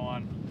take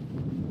mine.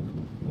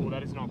 Oh,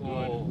 that is not good.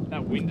 Whoa.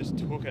 That wind just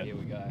took it. Here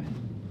we go.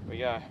 Here we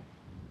go.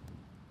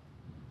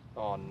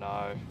 Oh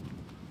no.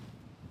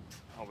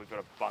 Oh, we've got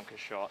a bunker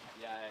shot.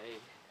 Yay.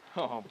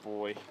 Oh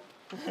boy.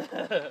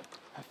 A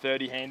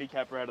 30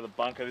 handicapper out of the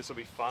bunker. This will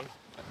be fun.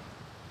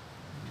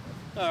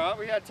 Alright,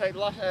 we had to take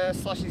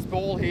Slushy's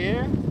ball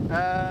here.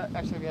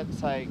 Actually, we had to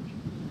take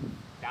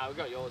Nah, we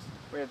got yours.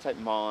 We had to take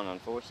mine,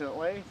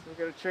 unfortunately. So we've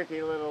got a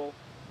tricky little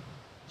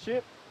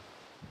chip.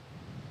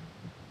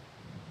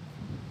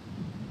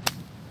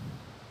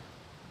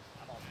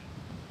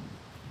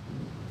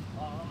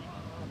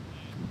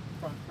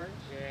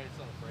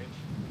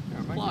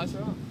 nice.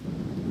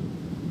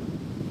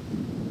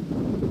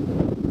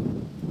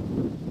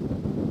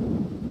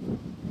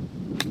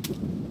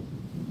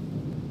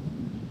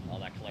 Oh,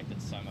 that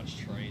collected so much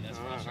tree. That's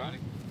frustrating.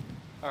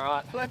 All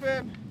right. Flip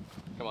him.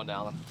 Come on,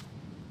 darling.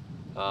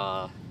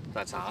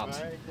 That's arms.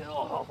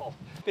 Oh,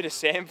 bit of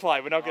sand play.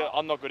 We're not good.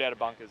 I'm not good out of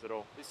bunkers at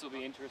all. This will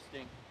be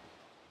interesting.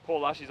 Poor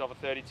Lushy's off a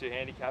 32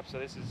 handicap, so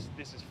this is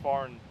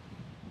foreign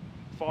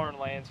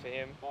lands for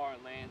him.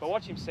 Foreign lands. But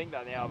watch him sink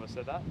that now. Have I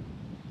said that?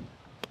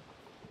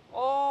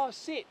 Oh,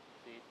 sit.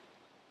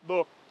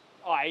 Look,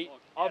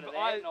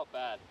 not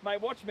bad.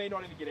 mate, watch me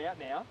not even get out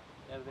now.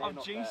 Out of there, I've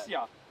not jinxed bad.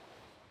 ya.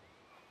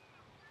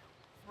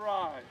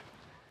 Bro.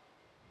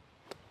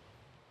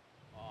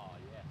 Oh,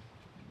 yeah.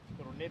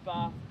 Little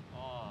nipper,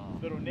 Oh.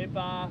 little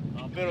nipper,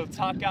 Lovely. little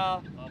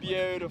tucker. Lovely.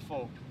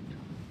 Beautiful.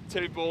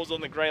 2 balls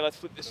on the green. Let's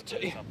flip this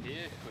tee. Up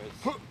here.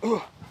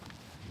 Where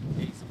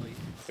it's easily.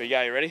 There you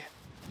go, you ready?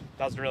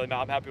 Doesn't really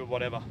matter. I'm happy with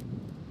whatever.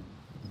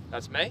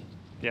 That's me?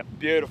 Yep.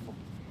 Beautiful.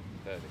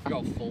 Perfect.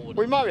 Go forward.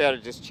 We might be able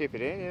to just chip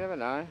it in, you never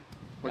know.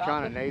 We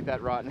kind of need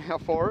that right now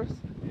for us.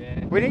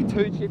 Yeah. We need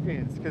 2 chip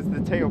ins because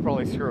the tee will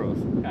probably screw us.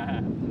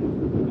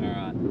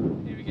 Alright,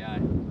 here we go.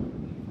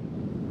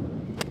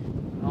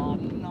 Oh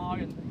no,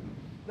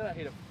 then I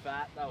hit a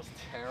bat. That was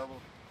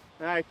terrible.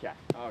 Okay,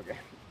 okay.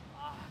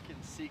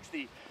 Fucking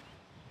 60.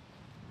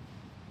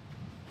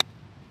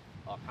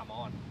 Oh, come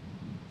on.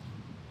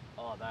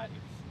 Oh, that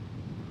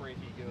is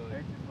pretty good.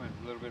 Just went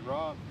a little bit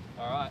right.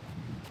 Alright,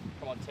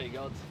 come on,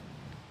 T-Gods.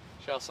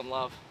 Show us some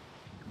love.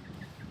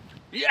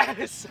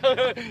 Yes! I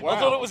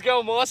thought it was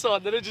going my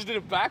side, then it just did a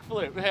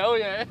backflip. Hell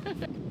yeah.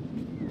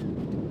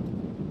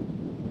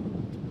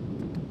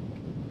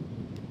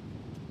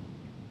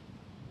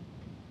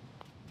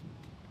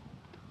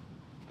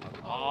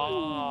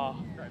 Oh.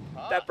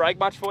 That break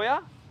much for you?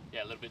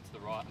 Yeah, a little bit to the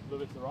right. A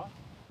little bit to the right.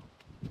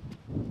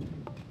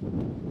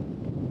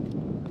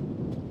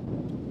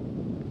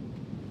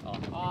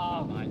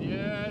 Oh, mate.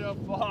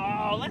 Beautiful.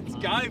 Oh, let's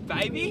go,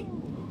 baby.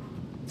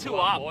 2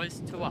 up, up.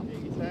 boys. 2 up. 2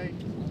 up.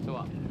 That's all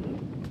right.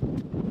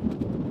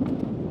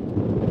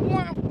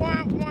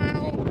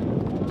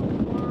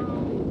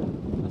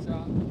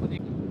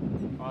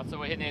 Alright, so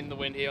we're hitting in the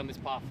wind here on this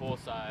par 4,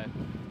 so it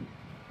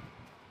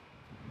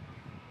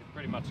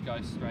pretty much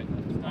goes straight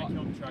left. Don't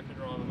kill the tractor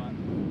driver, mate.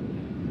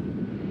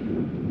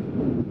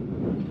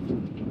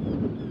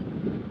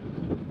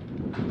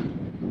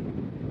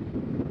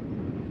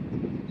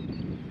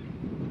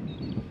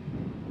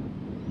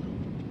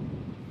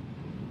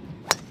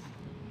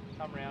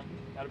 Come round.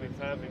 That'll be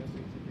perfect.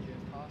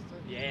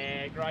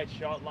 Yeah, great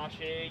shot,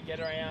 Lushy. Get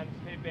around.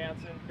 Keep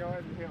bouncing. Go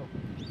over the hill.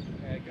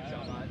 Yeah, good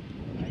shot, mate.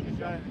 Good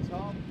Go shot. over the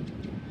top.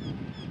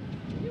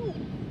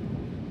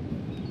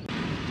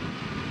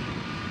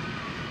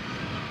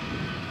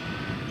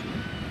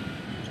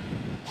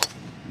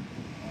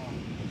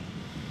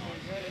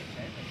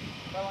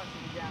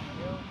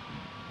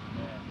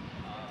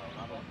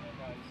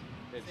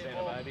 Dead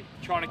centre, baby.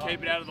 Trying to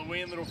keep it out of the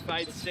wind, little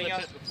fade stinger.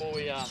 Flip it before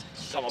we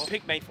Come on,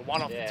 pick me for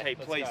one off Yeah, the tee,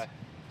 let's please. go.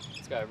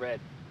 Let's go, red.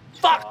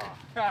 Fuck!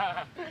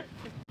 Let's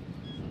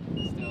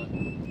do it.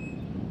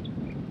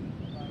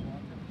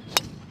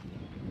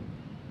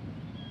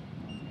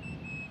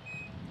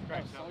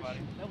 Great shot, buddy.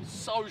 That was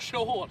so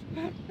short.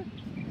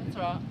 That's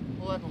right.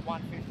 We'll have a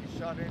 150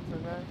 shot into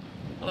there.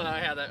 I don't know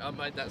how that I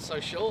made that so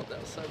short.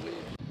 That was so weird.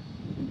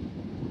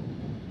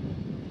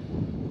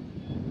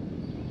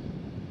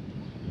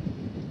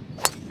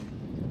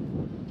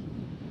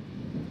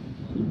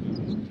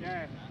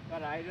 Yeah,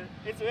 that ate it.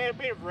 It's a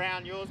bit of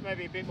round yours,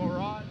 maybe a bit more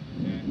right.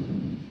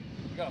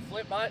 You got a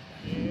flip, mate?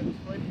 Yeah, let's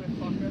flip it,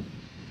 fucker.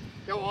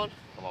 Go on.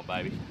 Come on,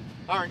 baby.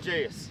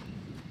 RNG us.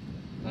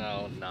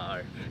 Oh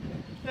no.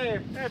 Yeah,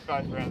 they're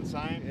both around the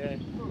same. Yeah.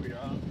 We'll be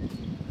right.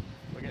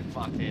 We're getting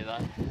fucked here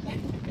though.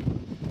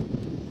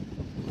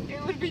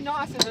 It would be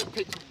nice if it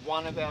picked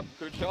one of our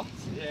good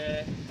shots.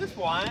 Yeah. Just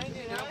one,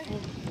 you know.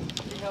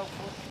 Be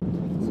helpful.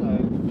 So,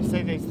 you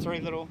see these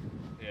 3 little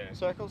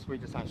circles? We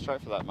just aim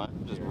straight for that, mate.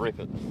 Just rip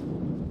it.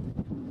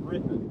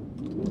 Rip it.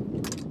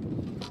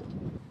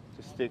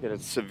 Just stick it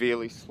at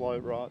severely slow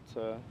right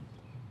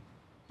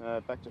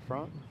back to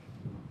front.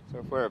 So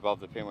if we're above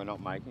the pin, we're not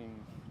making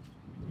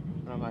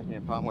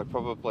a putt. We're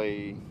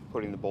probably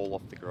putting the ball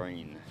off the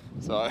green.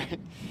 So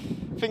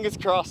fingers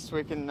crossed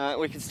we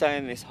can stay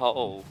in this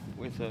hole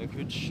with a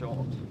good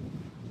shot.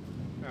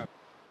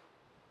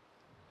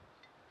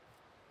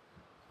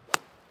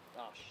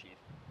 Oh shit.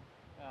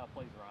 Oh,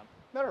 please run.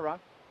 Let it run.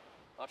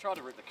 I tried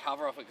to rip the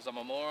cover off it because I'm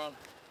a moron.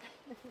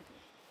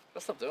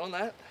 Gotta stop doing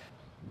that.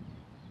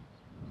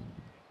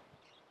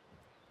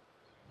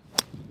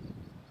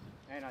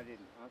 And I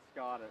didn't. I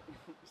scarred it.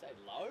 You say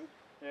low?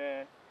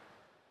 Yeah.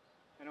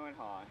 And it went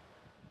high.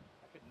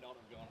 I could not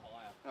have gone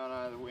higher. Oh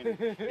no, the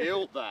wind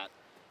killed that.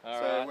 So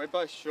Alright. we're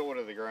both short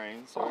of the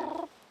green, so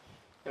we're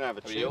gonna have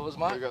a chip. yours,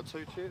 mate? We've got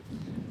 2 chips.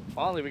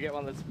 Finally, we get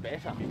one that's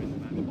better.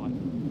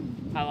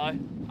 Hello.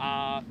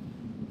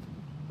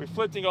 We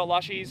flipped and got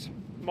Lushies.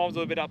 Mom's a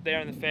little bit up there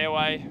in the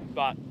fairway,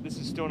 but this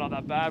is still not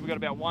that bad. We got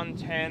about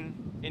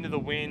 110 into the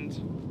wind.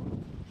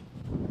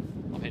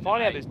 hitting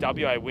Finding out an 8.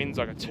 this WA wind's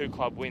like a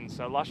 2-club wind.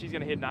 So Lushy's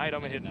going to hit an 8, I'm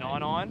going to hit a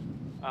 9 iron.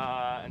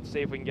 And see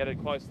if we can get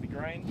it close to the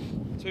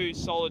green. 2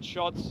 solid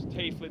shots,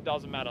 T-flip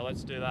doesn't matter,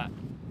 let's do that.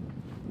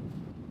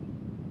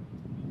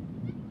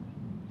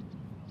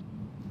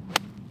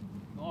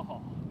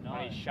 Oh, no.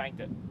 And he shanked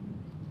it.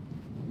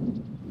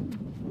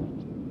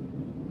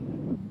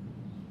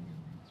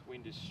 This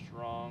wind is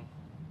strong.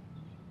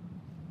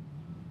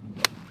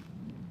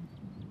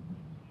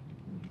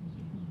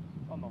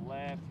 On the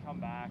left, come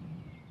back.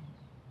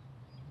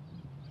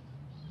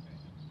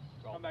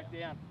 Come back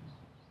down.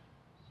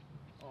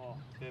 Oh,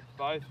 they're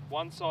both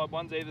one's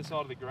either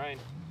side of the green.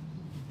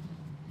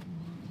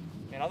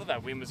 Man, I thought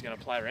that wind was going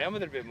to play around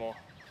with it a bit more.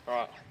 All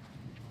right,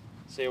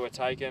 see who we're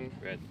taking.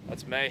 Red.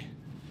 That's me.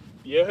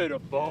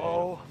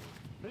 Beautiful.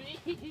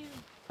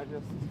 I'm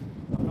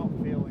not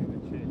feeling the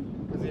chip.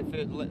 Because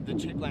if the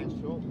chip lands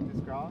short with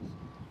this grass,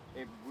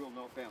 it will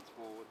not bounce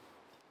forward.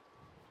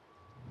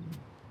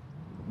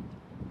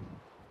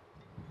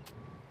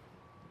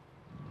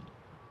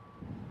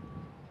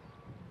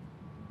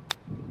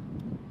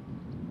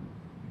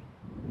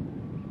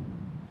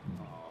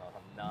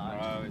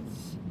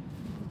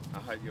 I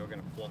hope you're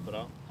going to flop it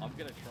up. I'm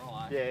going to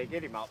try. Yeah,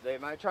 get him up there,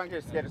 mate. Try and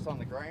just get us on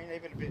the green.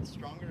 Even a bit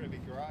stronger, it'd be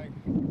great.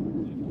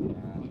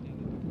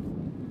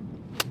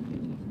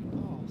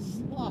 Oh,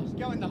 slush.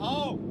 Go in the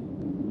hole.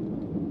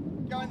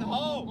 Go in the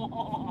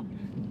hole.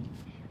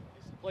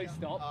 Please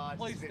stop.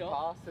 Please just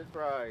stop. past it,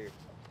 bro.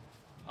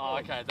 Oh,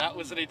 okay. That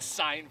was an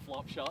insane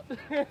flop shot. Bro,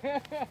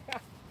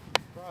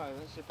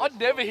 that's your I'd best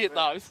never shot hit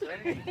I've those.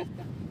 ever seen.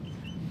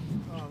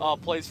 Oh,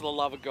 please, for the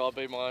love of God,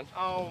 be mine.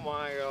 Oh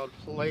my God,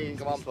 please,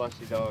 Come on.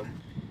 slushy dog.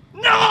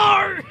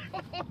 No!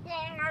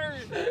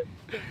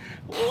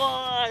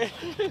 Why?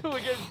 We're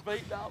getting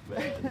beaten up,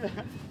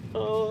 man.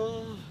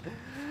 Oh,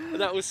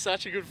 that was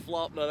such a good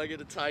flop, and I don't get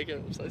to take it.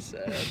 I'm so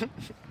sad.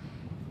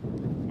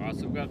 Alright,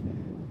 so we've got,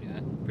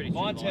 pretty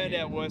Mine turned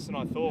out worse than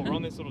I thought. We're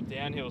on this little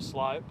downhill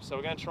slope, so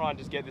we're going to try and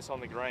just get this on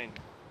the green.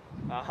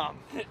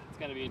 It's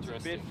going to be It's a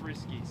interesting. bit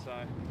frisky, so.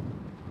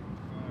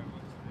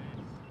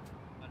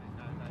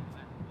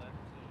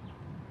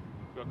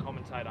 We've got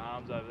commentator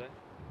arms over there.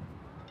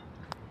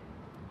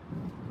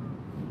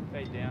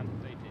 Feet down,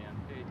 feet down,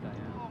 feet down.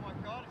 Oh my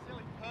God, it's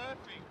nearly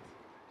perfect.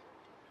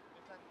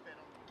 Let's have a bet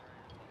on the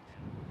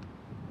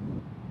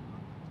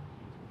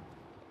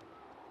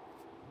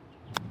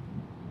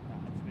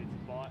green. It's a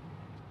bite.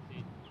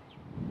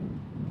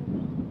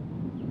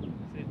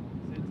 Sit.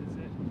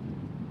 Sit.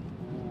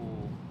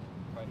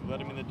 Ooh. Let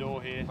him in the door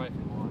here.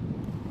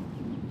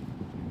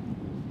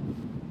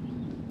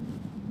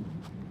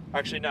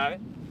 Actually, no.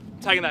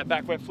 Taking that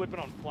back, we're flipping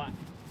on flat.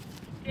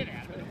 Get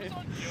out of it. It's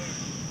on you.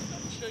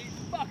 Don't cheat.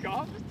 Fuck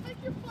off. Just take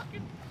your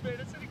fucking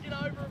minutes and get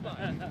over it,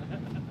 mate.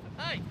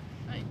 Hey,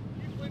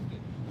 you flipped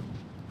it.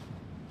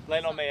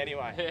 Land on me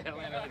anyway. Yeah,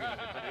 land on it.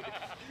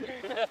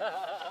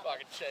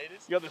 Fucking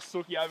cheaters. You got the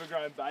sooky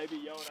overgrown baby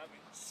yelling at me.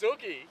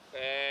 Suki.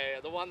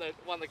 Yeah, the one that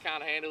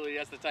can't handle it, he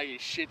has to take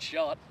his shit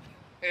shot.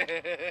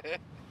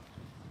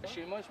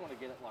 Actually, you most want to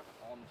get it like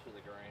onto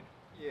the green.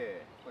 Yeah,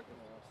 like a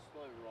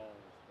slow roll.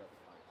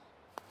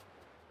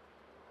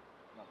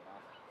 Not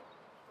enough.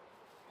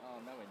 Oh,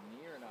 nowhere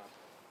near enough.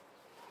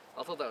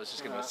 I thought that was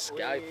just going to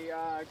escape. We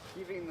are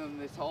giving them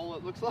this hole,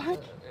 it looks like.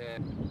 Yeah.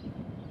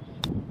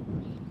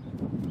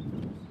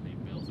 He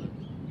built it.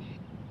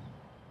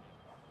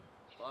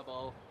 Bye,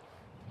 ball.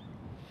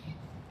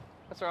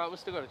 That's alright, we've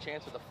still got a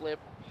chance with the flip.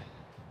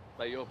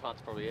 But your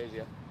putt's probably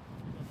easier.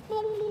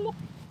 What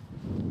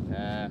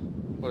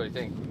do you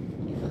think?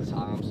 That's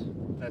arms.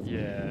 That's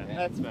Yeah.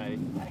 That's me.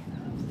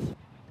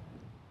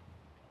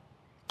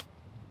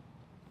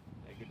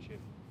 Good chip.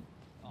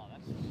 Oh,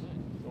 that's good.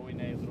 That's all we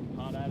need, a little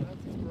putt at it.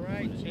 That's a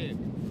great chip.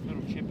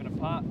 Little chip and a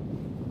putt.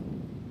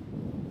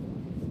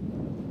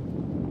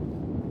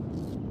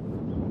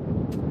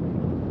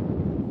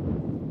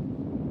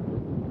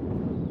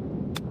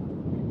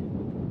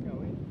 Go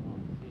in.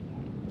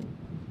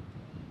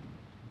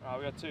 Alright,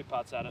 we got 2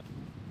 putts at it.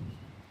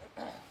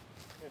 Gonna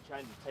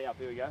change the tee up.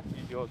 Here we go.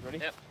 Use yours. Ready?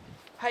 Yep.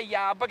 Hey,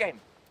 big game.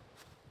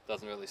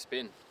 Doesn't really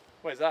spin.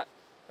 Where's that?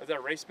 Is that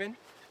a respin?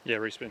 Yeah,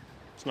 respin.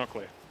 It's not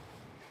clear.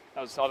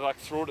 That was, I like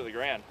threw it to the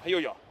ground. Hey,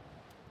 yo.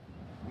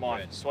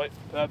 Mine. Red. Sweet.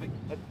 Perfect.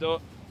 Let's do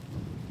it.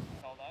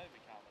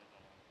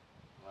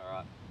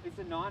 Alright. It's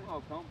a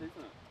 9-hole comp, isn't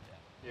it?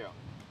 Yeah.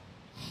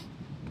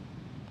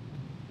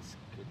 This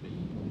could be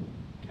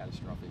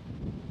catastrophic.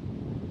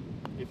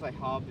 If they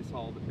halve this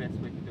hole, the best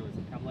we can do is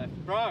come left.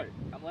 Bro!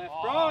 Come left.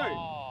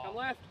 Bro! Come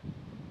left.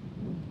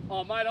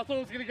 Oh, mate, I thought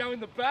it was going to go in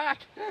the back.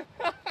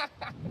 Come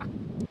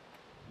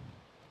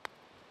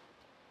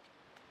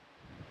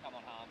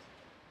on, Hans.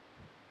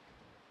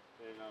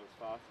 They're not as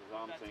fast as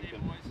I'm That's it, thinking.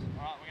 boys.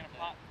 Alright, we're gonna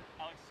putt.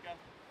 Alex, let's go.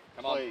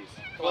 Come on. Please,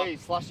 Come on.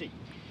 please, slushy.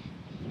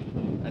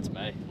 That's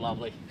me.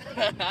 Lovely.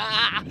 I'm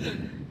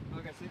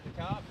gonna sit the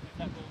carp.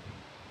 That ball.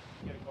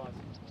 Get it close.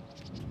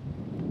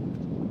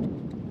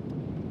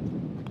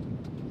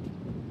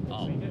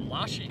 Oh, Sink it.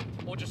 lushy.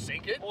 Or just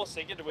sink it. Or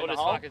sink it to Or win the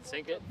just hole. fucking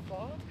sink it.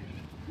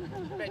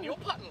 Man, you're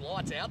putting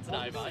lights out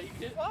today, mate.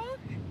 Fuck?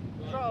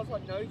 Bro, I was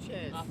like, no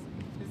chance.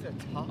 This is a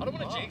tough I don't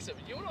want to jinx it,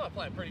 but you and I are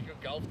playing pretty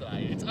good golf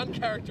today. It's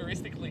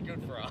uncharacteristically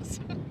good for us.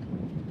 You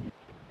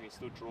can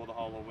still draw the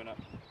hole or win it.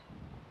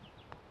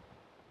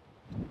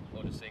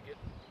 Or just sink it.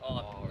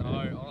 Oh, no,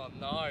 oh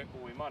no.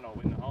 Well, we might not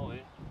win the hole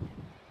here.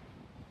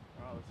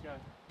 Alright, let's go.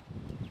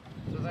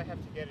 Do they have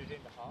to get it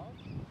into half?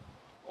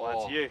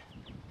 Well, that's you.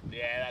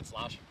 Yeah, that's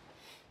lush.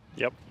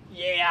 Yep.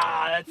 Yeah,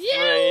 that's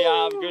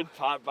Yeah. 3. Good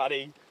putt,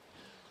 buddy.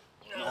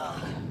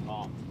 Oh.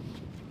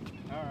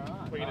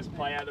 Alright. We can just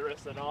play out the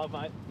rest of the night,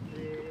 mate.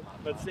 Yeah.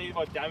 Let's see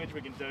what damage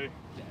we can do.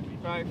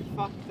 Bro,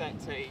 fuck that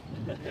tee.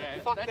 Yeah,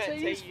 Fuck that that tee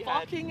tee is you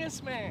had. fucking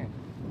us, man.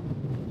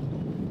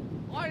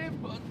 I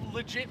am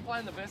legit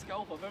playing the best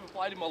golf I've ever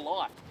played in my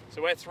life.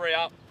 So we're 3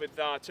 up with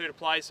 2 to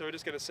play, so we're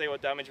just going to see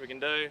what damage we can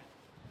do.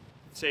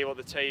 See what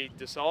the tee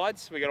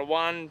decides. We got a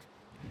 1,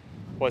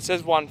 well it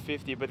says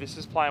 150, but this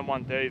is playing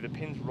 130. The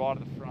pin's right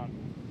at the front.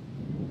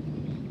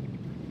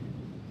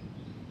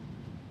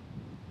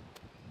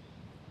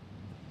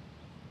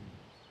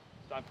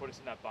 Don't put us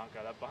in that bunker.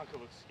 That bunker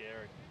looks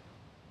scary.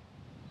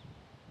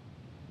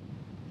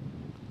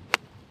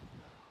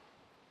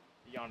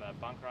 You going to that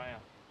bunker, are you?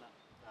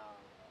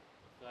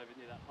 No. Over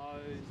near that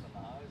hose. On the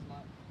hose,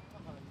 mate.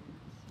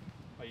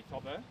 Are you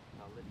top there?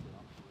 I'll lift it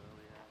up too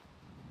early, yeah.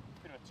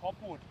 Bit of a top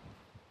wood.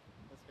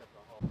 Let's go for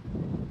a hole.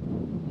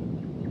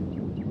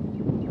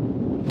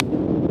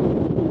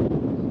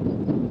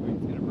 We're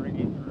gonna bring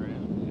it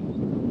around.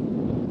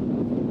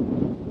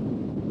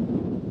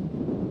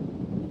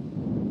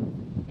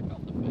 Pick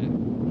up the fair.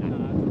 No,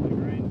 it's on the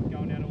green.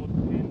 Going down towards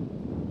the pin.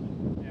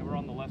 Yeah, we're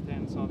on the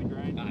left-hand side of the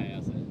green. Ah, yeah, I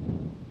see it.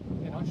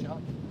 Yeah, nice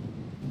shot.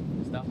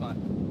 Good stuff, mate.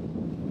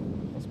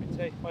 What's my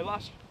tee? Wait,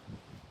 Lush.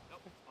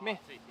 Me.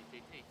 Tee.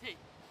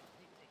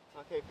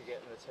 I keep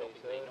forgetting the tee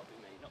too.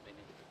 Not me.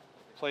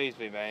 Please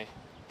be me.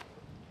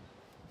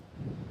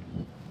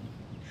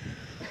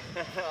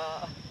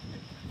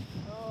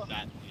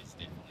 That is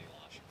definitely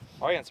lush.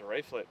 I think it's a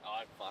reflip.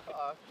 I fucking...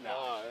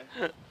 No.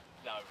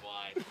 No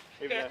way.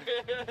 Even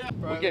though-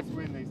 Bro, get- let's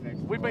win these next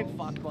two We've been holes.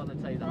 fucked by the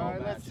tee the whole Bro,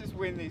 match. let's just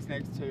win these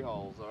next 2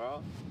 holes,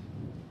 alright?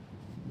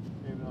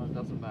 Even though it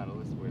doesn't matter,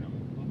 let's win them.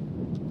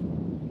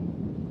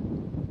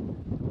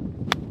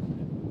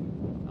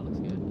 That looks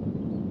good.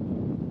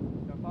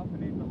 Jump up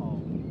and in the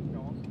hole. Go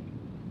on.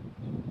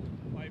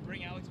 Wait,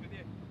 bring Alex with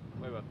you.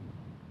 We were.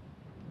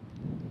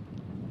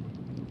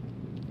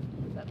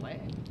 Where's that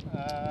land?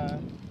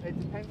 It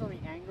depends on the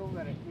angle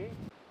that it hits.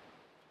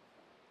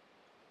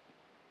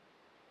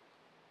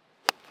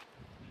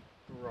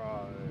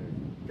 Bro,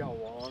 go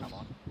on. Come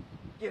on.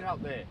 Get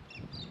up there. It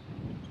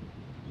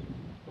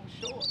was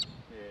short.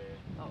 Yeah.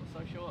 Oh, it was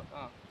so short.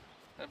 Oh.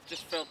 That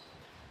just felt...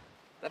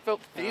 That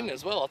felt thin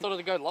as well. I thought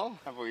it'd go long.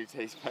 Have all your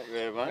tees back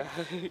there, mate.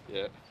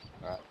 Yeah.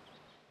 Alright.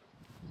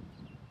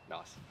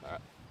 Nice.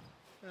 Alright.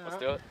 Let's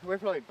do it. We're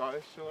probably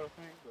both short, I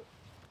think, but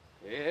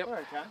Yep. we're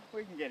okay.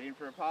 We can get in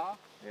for a par.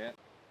 Yeah.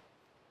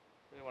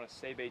 Really want to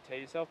CBT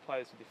yourself? Play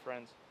this with your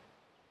friends.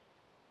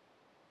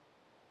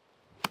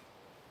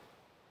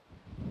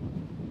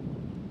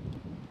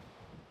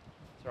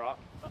 It's alright.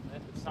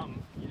 It's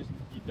something. You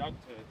dug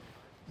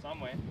to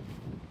somewhere.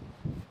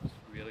 Just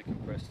really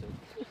compressed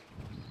it.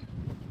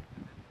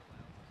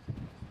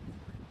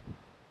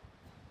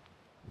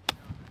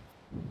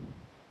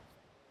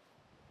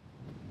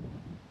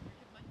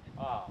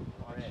 Ah,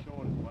 nice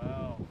short as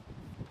well.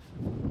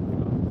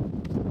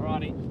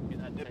 Alrighty.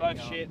 They're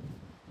both shit.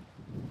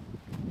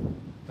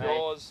 Mate.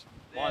 Yours.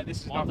 Mine,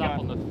 this is not Mine's up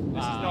going. on the...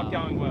 This is not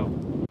going well.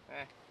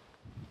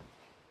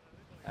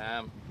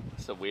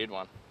 It's a weird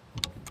one.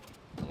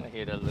 I'm gonna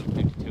hit a little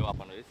 52 up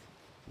on this.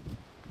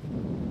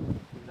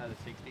 Even though the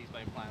 60's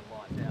been playing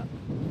lights out.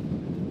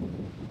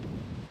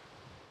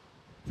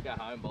 Let's go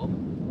home, Bob.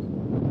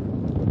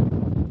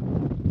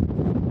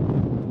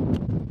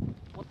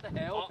 What the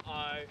hell?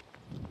 Uh-oh.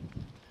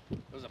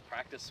 It was a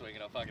practice swing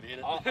and I fucking hit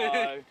it.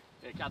 Uh-oh.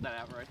 Yeah, cut that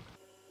out, Rory.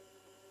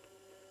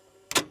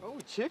 Oh,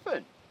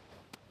 chipping.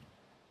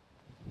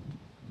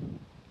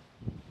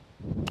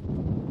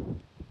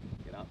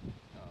 Get up.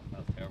 Oh, that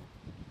was terrible.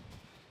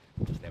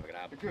 Just never gonna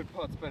A happen. good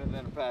putt's better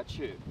than a bad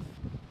chip.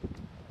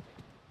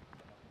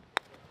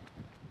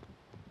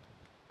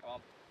 Come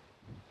on.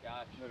 Go.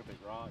 A little bit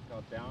right,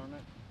 got down on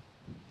it.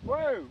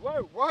 Whoa,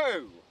 whoa,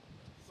 whoa!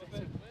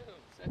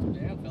 Settle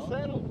down, fella.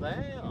 Settle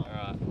down.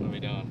 Alright, what are we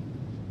doing?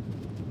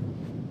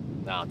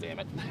 Nah, damn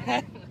it.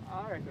 I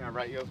reckon I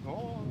rate yours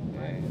more.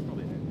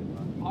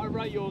 I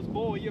rate yours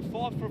more. You're 5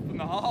 foot from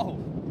the hole.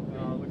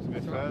 Oh, it looks a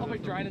bit further. I'll be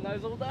draining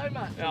those all day,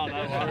 mate. Oh, no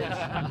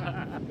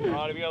worries.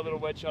 Alright, we got a little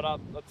wedge shot up.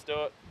 Let's do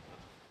it.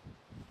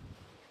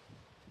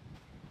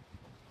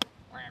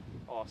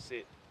 Oh,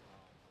 sit.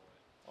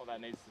 Oh,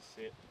 that needs to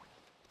sit.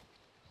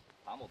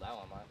 Pummeled that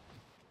one, mate.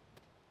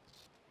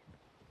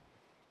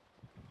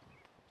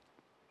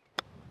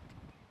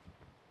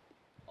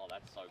 Oh,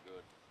 that's so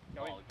good.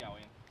 Go in. Go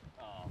in.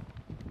 Oh.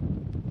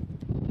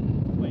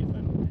 Please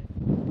don't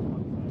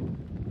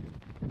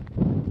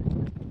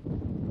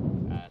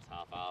That's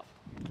half.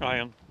 I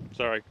am.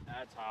 Sorry.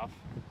 That's half.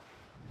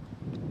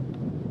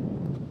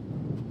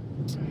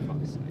 For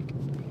fuck's sake.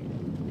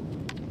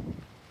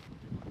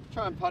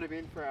 try and putt him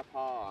in for our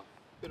par.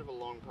 Bit of a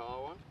long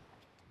par one.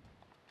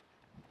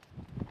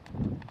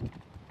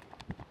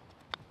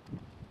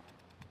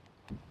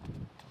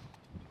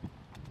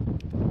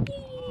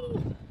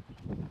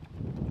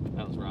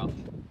 That was rough.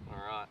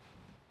 Alright.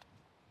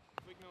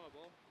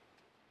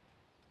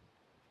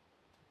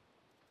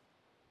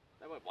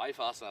 That went way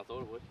faster than I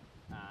thought it would.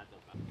 Nah, it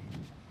doesn't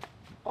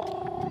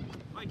matter.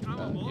 Mate, can I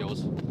have a ball?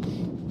 Yours.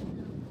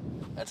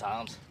 That's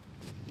arms.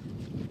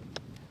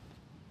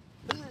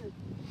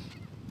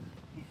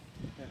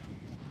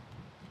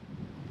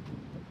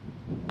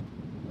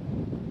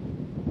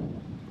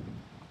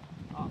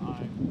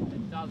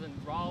 It doesn't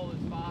roll as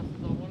fast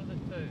as I wanted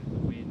it to. The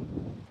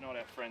wind. It's not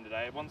our friend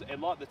today.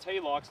 The tee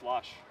likes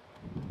Lush.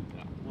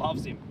 Yeah.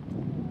 Loves him.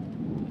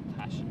 The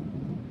passion.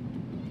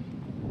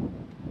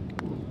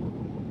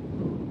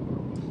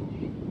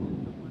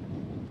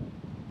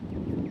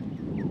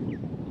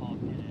 Oh,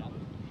 get out.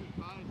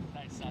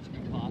 That's such a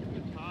good part.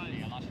 Good part.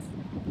 Yeah, Lush.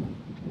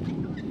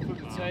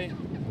 Good tee.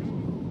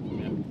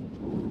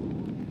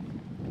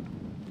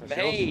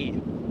 Hey!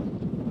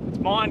 It's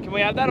mine. Can we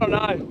have that or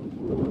no?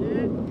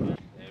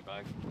 Yeah,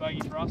 bug.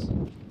 Bogey for us.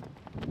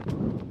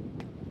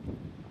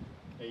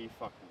 Are you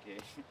fucking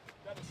kidding?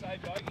 That the same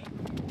bogey?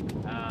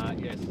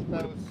 Yes.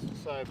 That was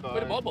so bad.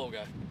 Where did my ball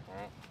go?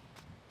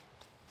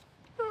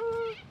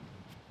 Oh,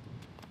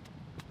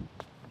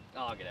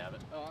 I'll get out of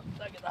it. Alright,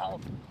 take it the hole.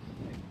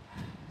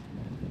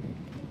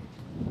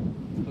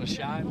 What a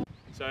shame.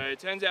 So it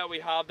turns out we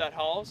halved that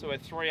hole, so we're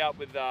 3 up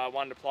with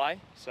 1 to play.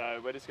 So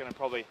we're just going to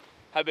probably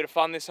have a bit of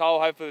fun this hole.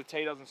 Hopefully the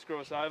tee doesn't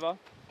screw us over.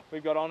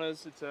 We've got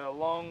honours. It's a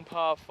long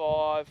par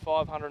 5,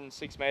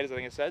 506 metres I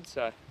think it said.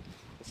 So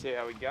let's see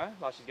how we go.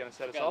 Lush is going to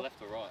set us Go off. left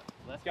or right?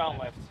 Left. Going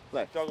left.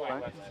 Left. Dog Right.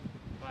 left.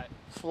 Right.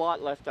 Slight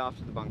left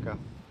after the bunker.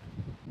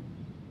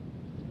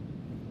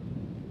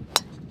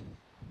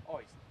 Oh,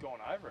 he's gone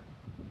over it.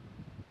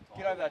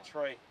 Get over that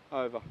tree.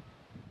 Over. I think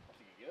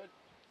you're good.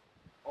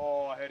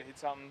 Oh, I heard it hit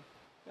something.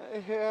 I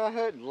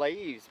heard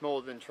leaves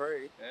more than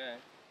tree. Yeah.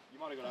 You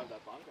might have got over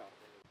that bunker.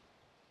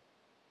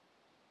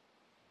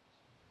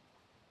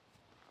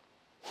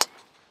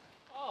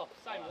 Oh,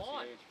 same that's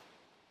line. huge.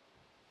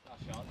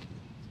 Nice shot.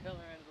 It's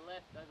coming around to the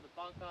left, over the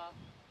bunker.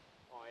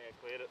 Oh yeah,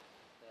 cleared it.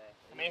 There.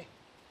 Come here.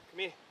 Come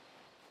here.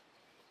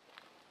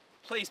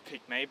 Please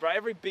pick me, bro.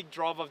 Every big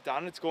drive I've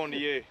done, it's gone to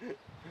you.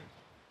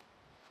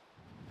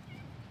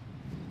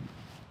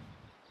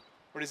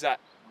 What is that?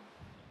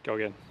 Go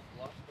again.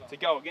 To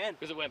go again?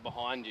 Because it went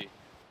behind you.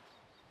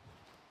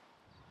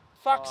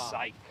 Fuck's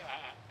sake.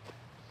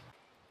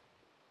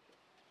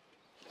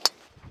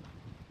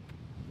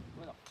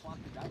 Where the fuck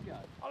did that go?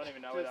 I don't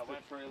even know where that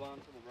went. Tree line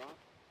to the right.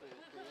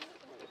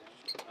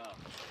 Oh.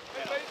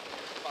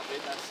 Fuck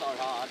it, that's so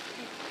hard.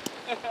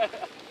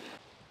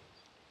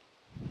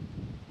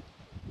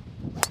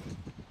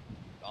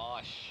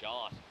 Nice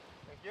shot.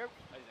 Thank you.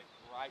 That is a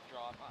great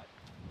drive,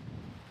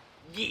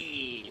 mate.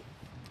 Yeah.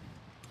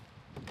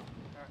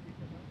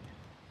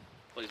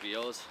 Please be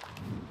yours.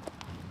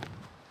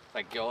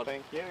 Thank God.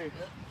 Thank you.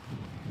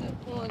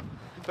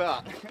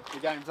 But the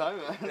game's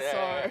over,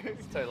 Yeah, so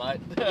it's too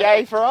late.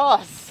 yay for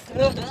us.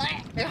 Glad we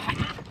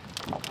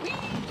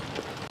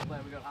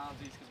got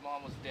Harmsies because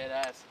mine was dead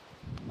ass.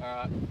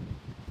 Alright.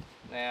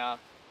 Now,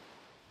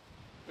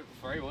 bit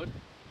for Freewood.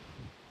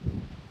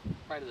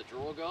 Pray to the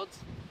draw gods.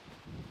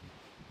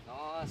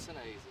 Nice and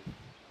easy.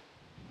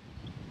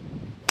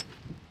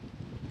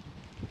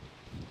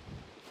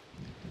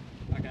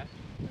 Okay.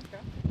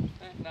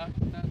 No,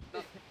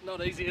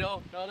 not easy at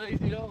all. Not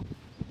easy at all.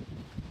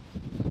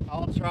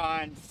 I'll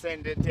try and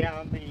send it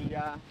down the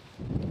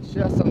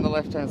just on the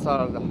left hand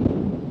side of the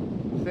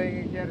thing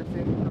and get it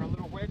in for a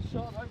little wedge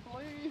shot,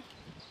 hopefully.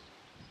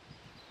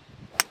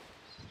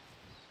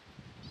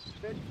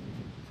 Sit,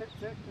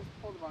 just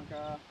pull the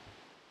bunker.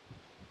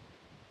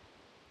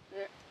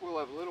 Yeah, we'll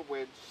have a little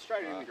wedge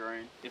straight in the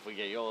green. If we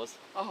get yours.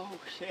 Oh,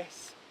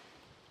 yes.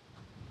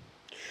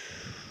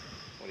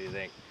 What do you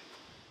think?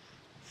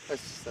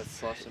 That's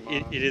slush in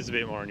mine. It is a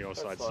bit more on your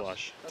That's side,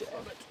 slush. Slush.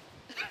 Damn it.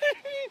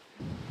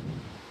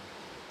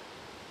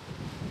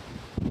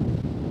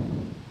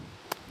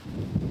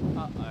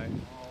 Uh-oh.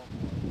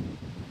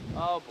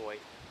 Oh boy.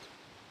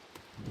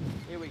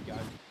 Here we go.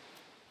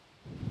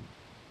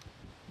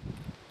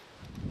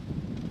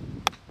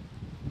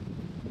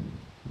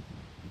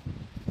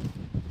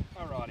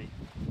 Alrighty.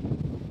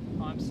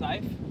 I'm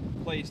safe.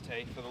 Please,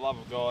 T, for the love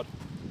of God.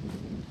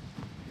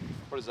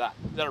 What is that?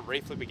 Is that a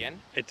reflip again?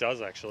 It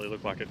does actually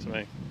look like it to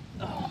me.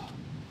 Oh,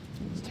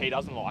 this T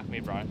doesn't like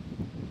me, bro.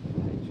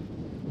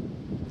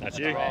 That's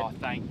you. Oh,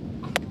 thank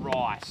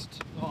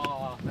Christ.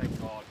 Oh, thank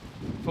God.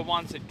 For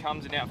once, it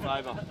comes in our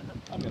favour.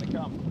 I'm going to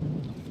come.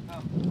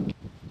 A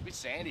bit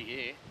sandy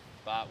here,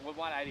 but we're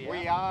 180 out.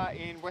 We are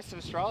in Western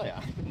Australia.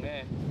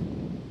 Yeah.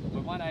 We're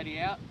 180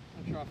 out.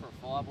 I'm trying for a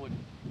 5-wood.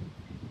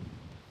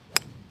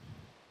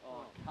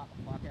 Oh, cut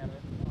the fuck out of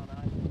it. Oh no.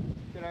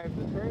 Get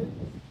over the tree.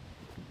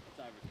 It's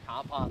over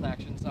car path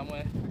action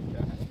somewhere.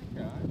 Okay. I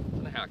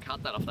don't know how I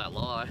cut that off that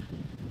lie.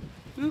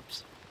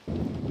 Oops.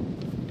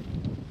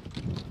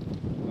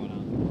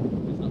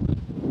 There's nothing.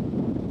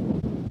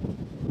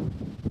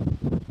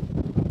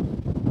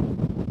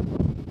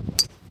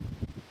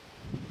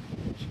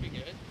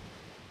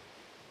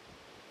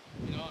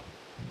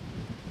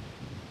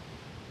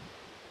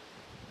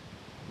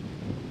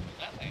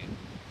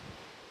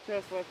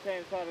 First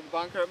left-hand side of the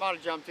bunker. It might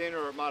have jumped in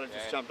or it might have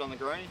just jumped on the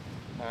green.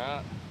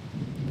 Alright.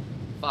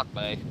 Fuck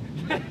me.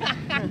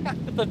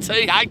 The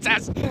tee hates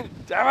us.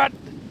 Damn it.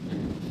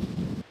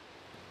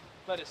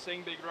 Let it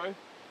sing, Big Ro.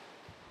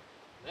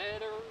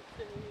 Let her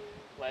sing.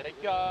 Let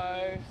it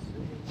go.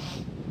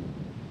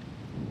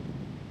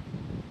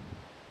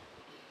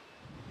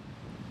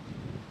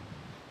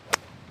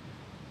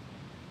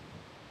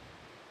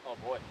 Oh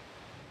boy.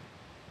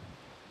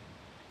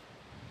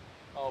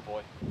 Oh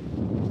boy.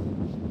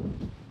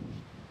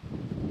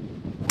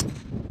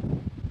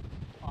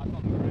 Oh, it's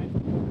on the green.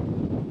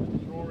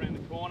 Draw around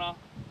the corner.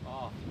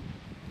 Oh.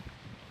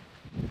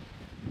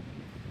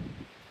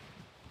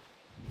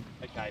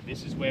 Okay,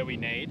 this is where we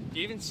need. Do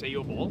you even see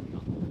your ball?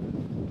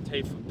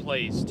 T,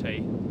 please,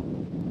 T.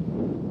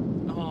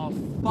 Oh,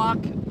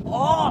 fuck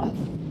off!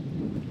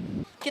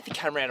 Get the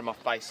camera out of my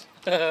face.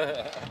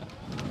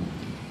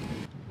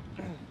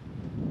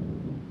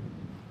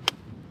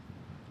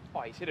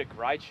 Oh, he's hit a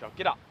great shot.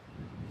 Get up.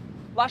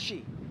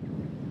 Lushy.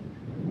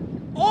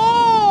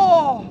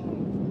 Oh!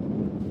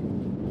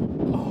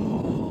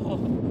 Oh!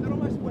 That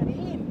almost went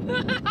in.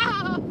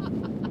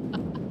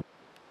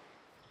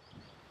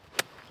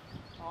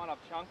 Oh, and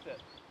I've chunked it.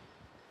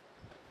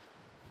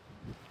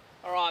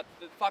 Alright,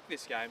 fuck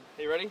this game.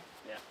 Are you ready?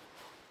 Yeah.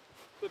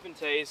 Flipping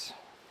tees.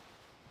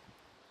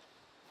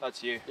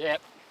 That's you.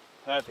 Yep.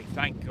 Perfect,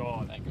 thank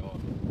God. Thank God.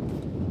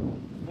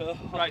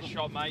 Great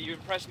shot, mate. You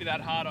impressed me that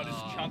hard, I just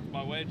chunked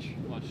my wedge.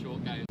 My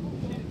short game.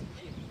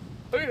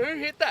 Who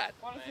hit that?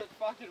 What does it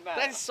fucking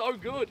matter? That is so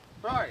good.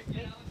 Bro,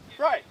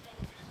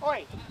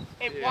 oi,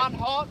 it one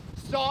hot,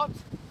 stopped,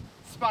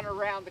 spun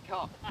around the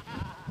cup. Come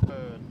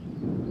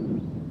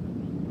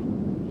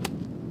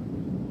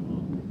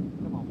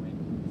on, Win.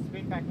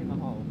 Spin back in the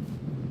hole.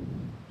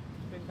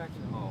 Spin back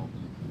in the hole.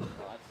 Oh,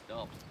 that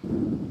stopped.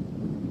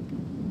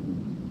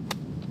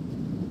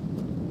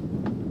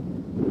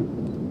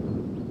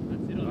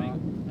 That's it, I think.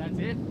 That's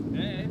it?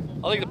 Yeah.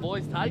 I think the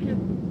boys take it.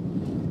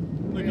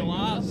 Look at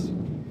Lars.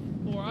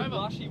 4 over.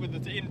 Lushy with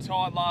the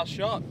in-tight last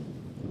shot.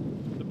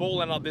 The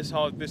ball ended up this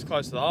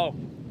close to the hole.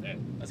 Yeah,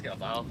 let's get off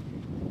the hole.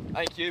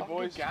 Thank you,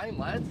 boys. Good game,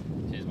 lads.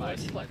 Cheers, mate.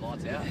 You played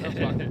lights out. That was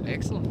like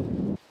excellent.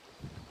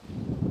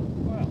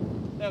 Well,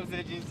 that was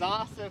a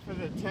disaster for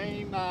the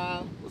team.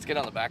 Let's get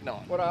on the back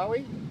nine. What are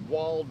we?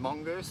 Wild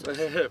mongoose.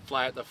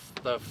 Play at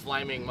the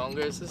flaming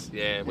mongooses.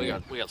 Yeah, we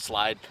got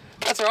slayed.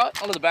 That's all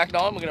right. Onto the back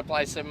nine. We're gonna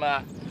play some.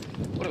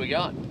 What do we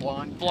got?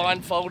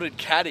 Blindfolded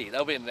caddy.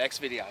 That'll be in the next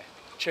video.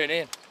 Tune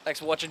in. Thanks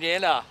for watching,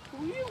 YeahNah.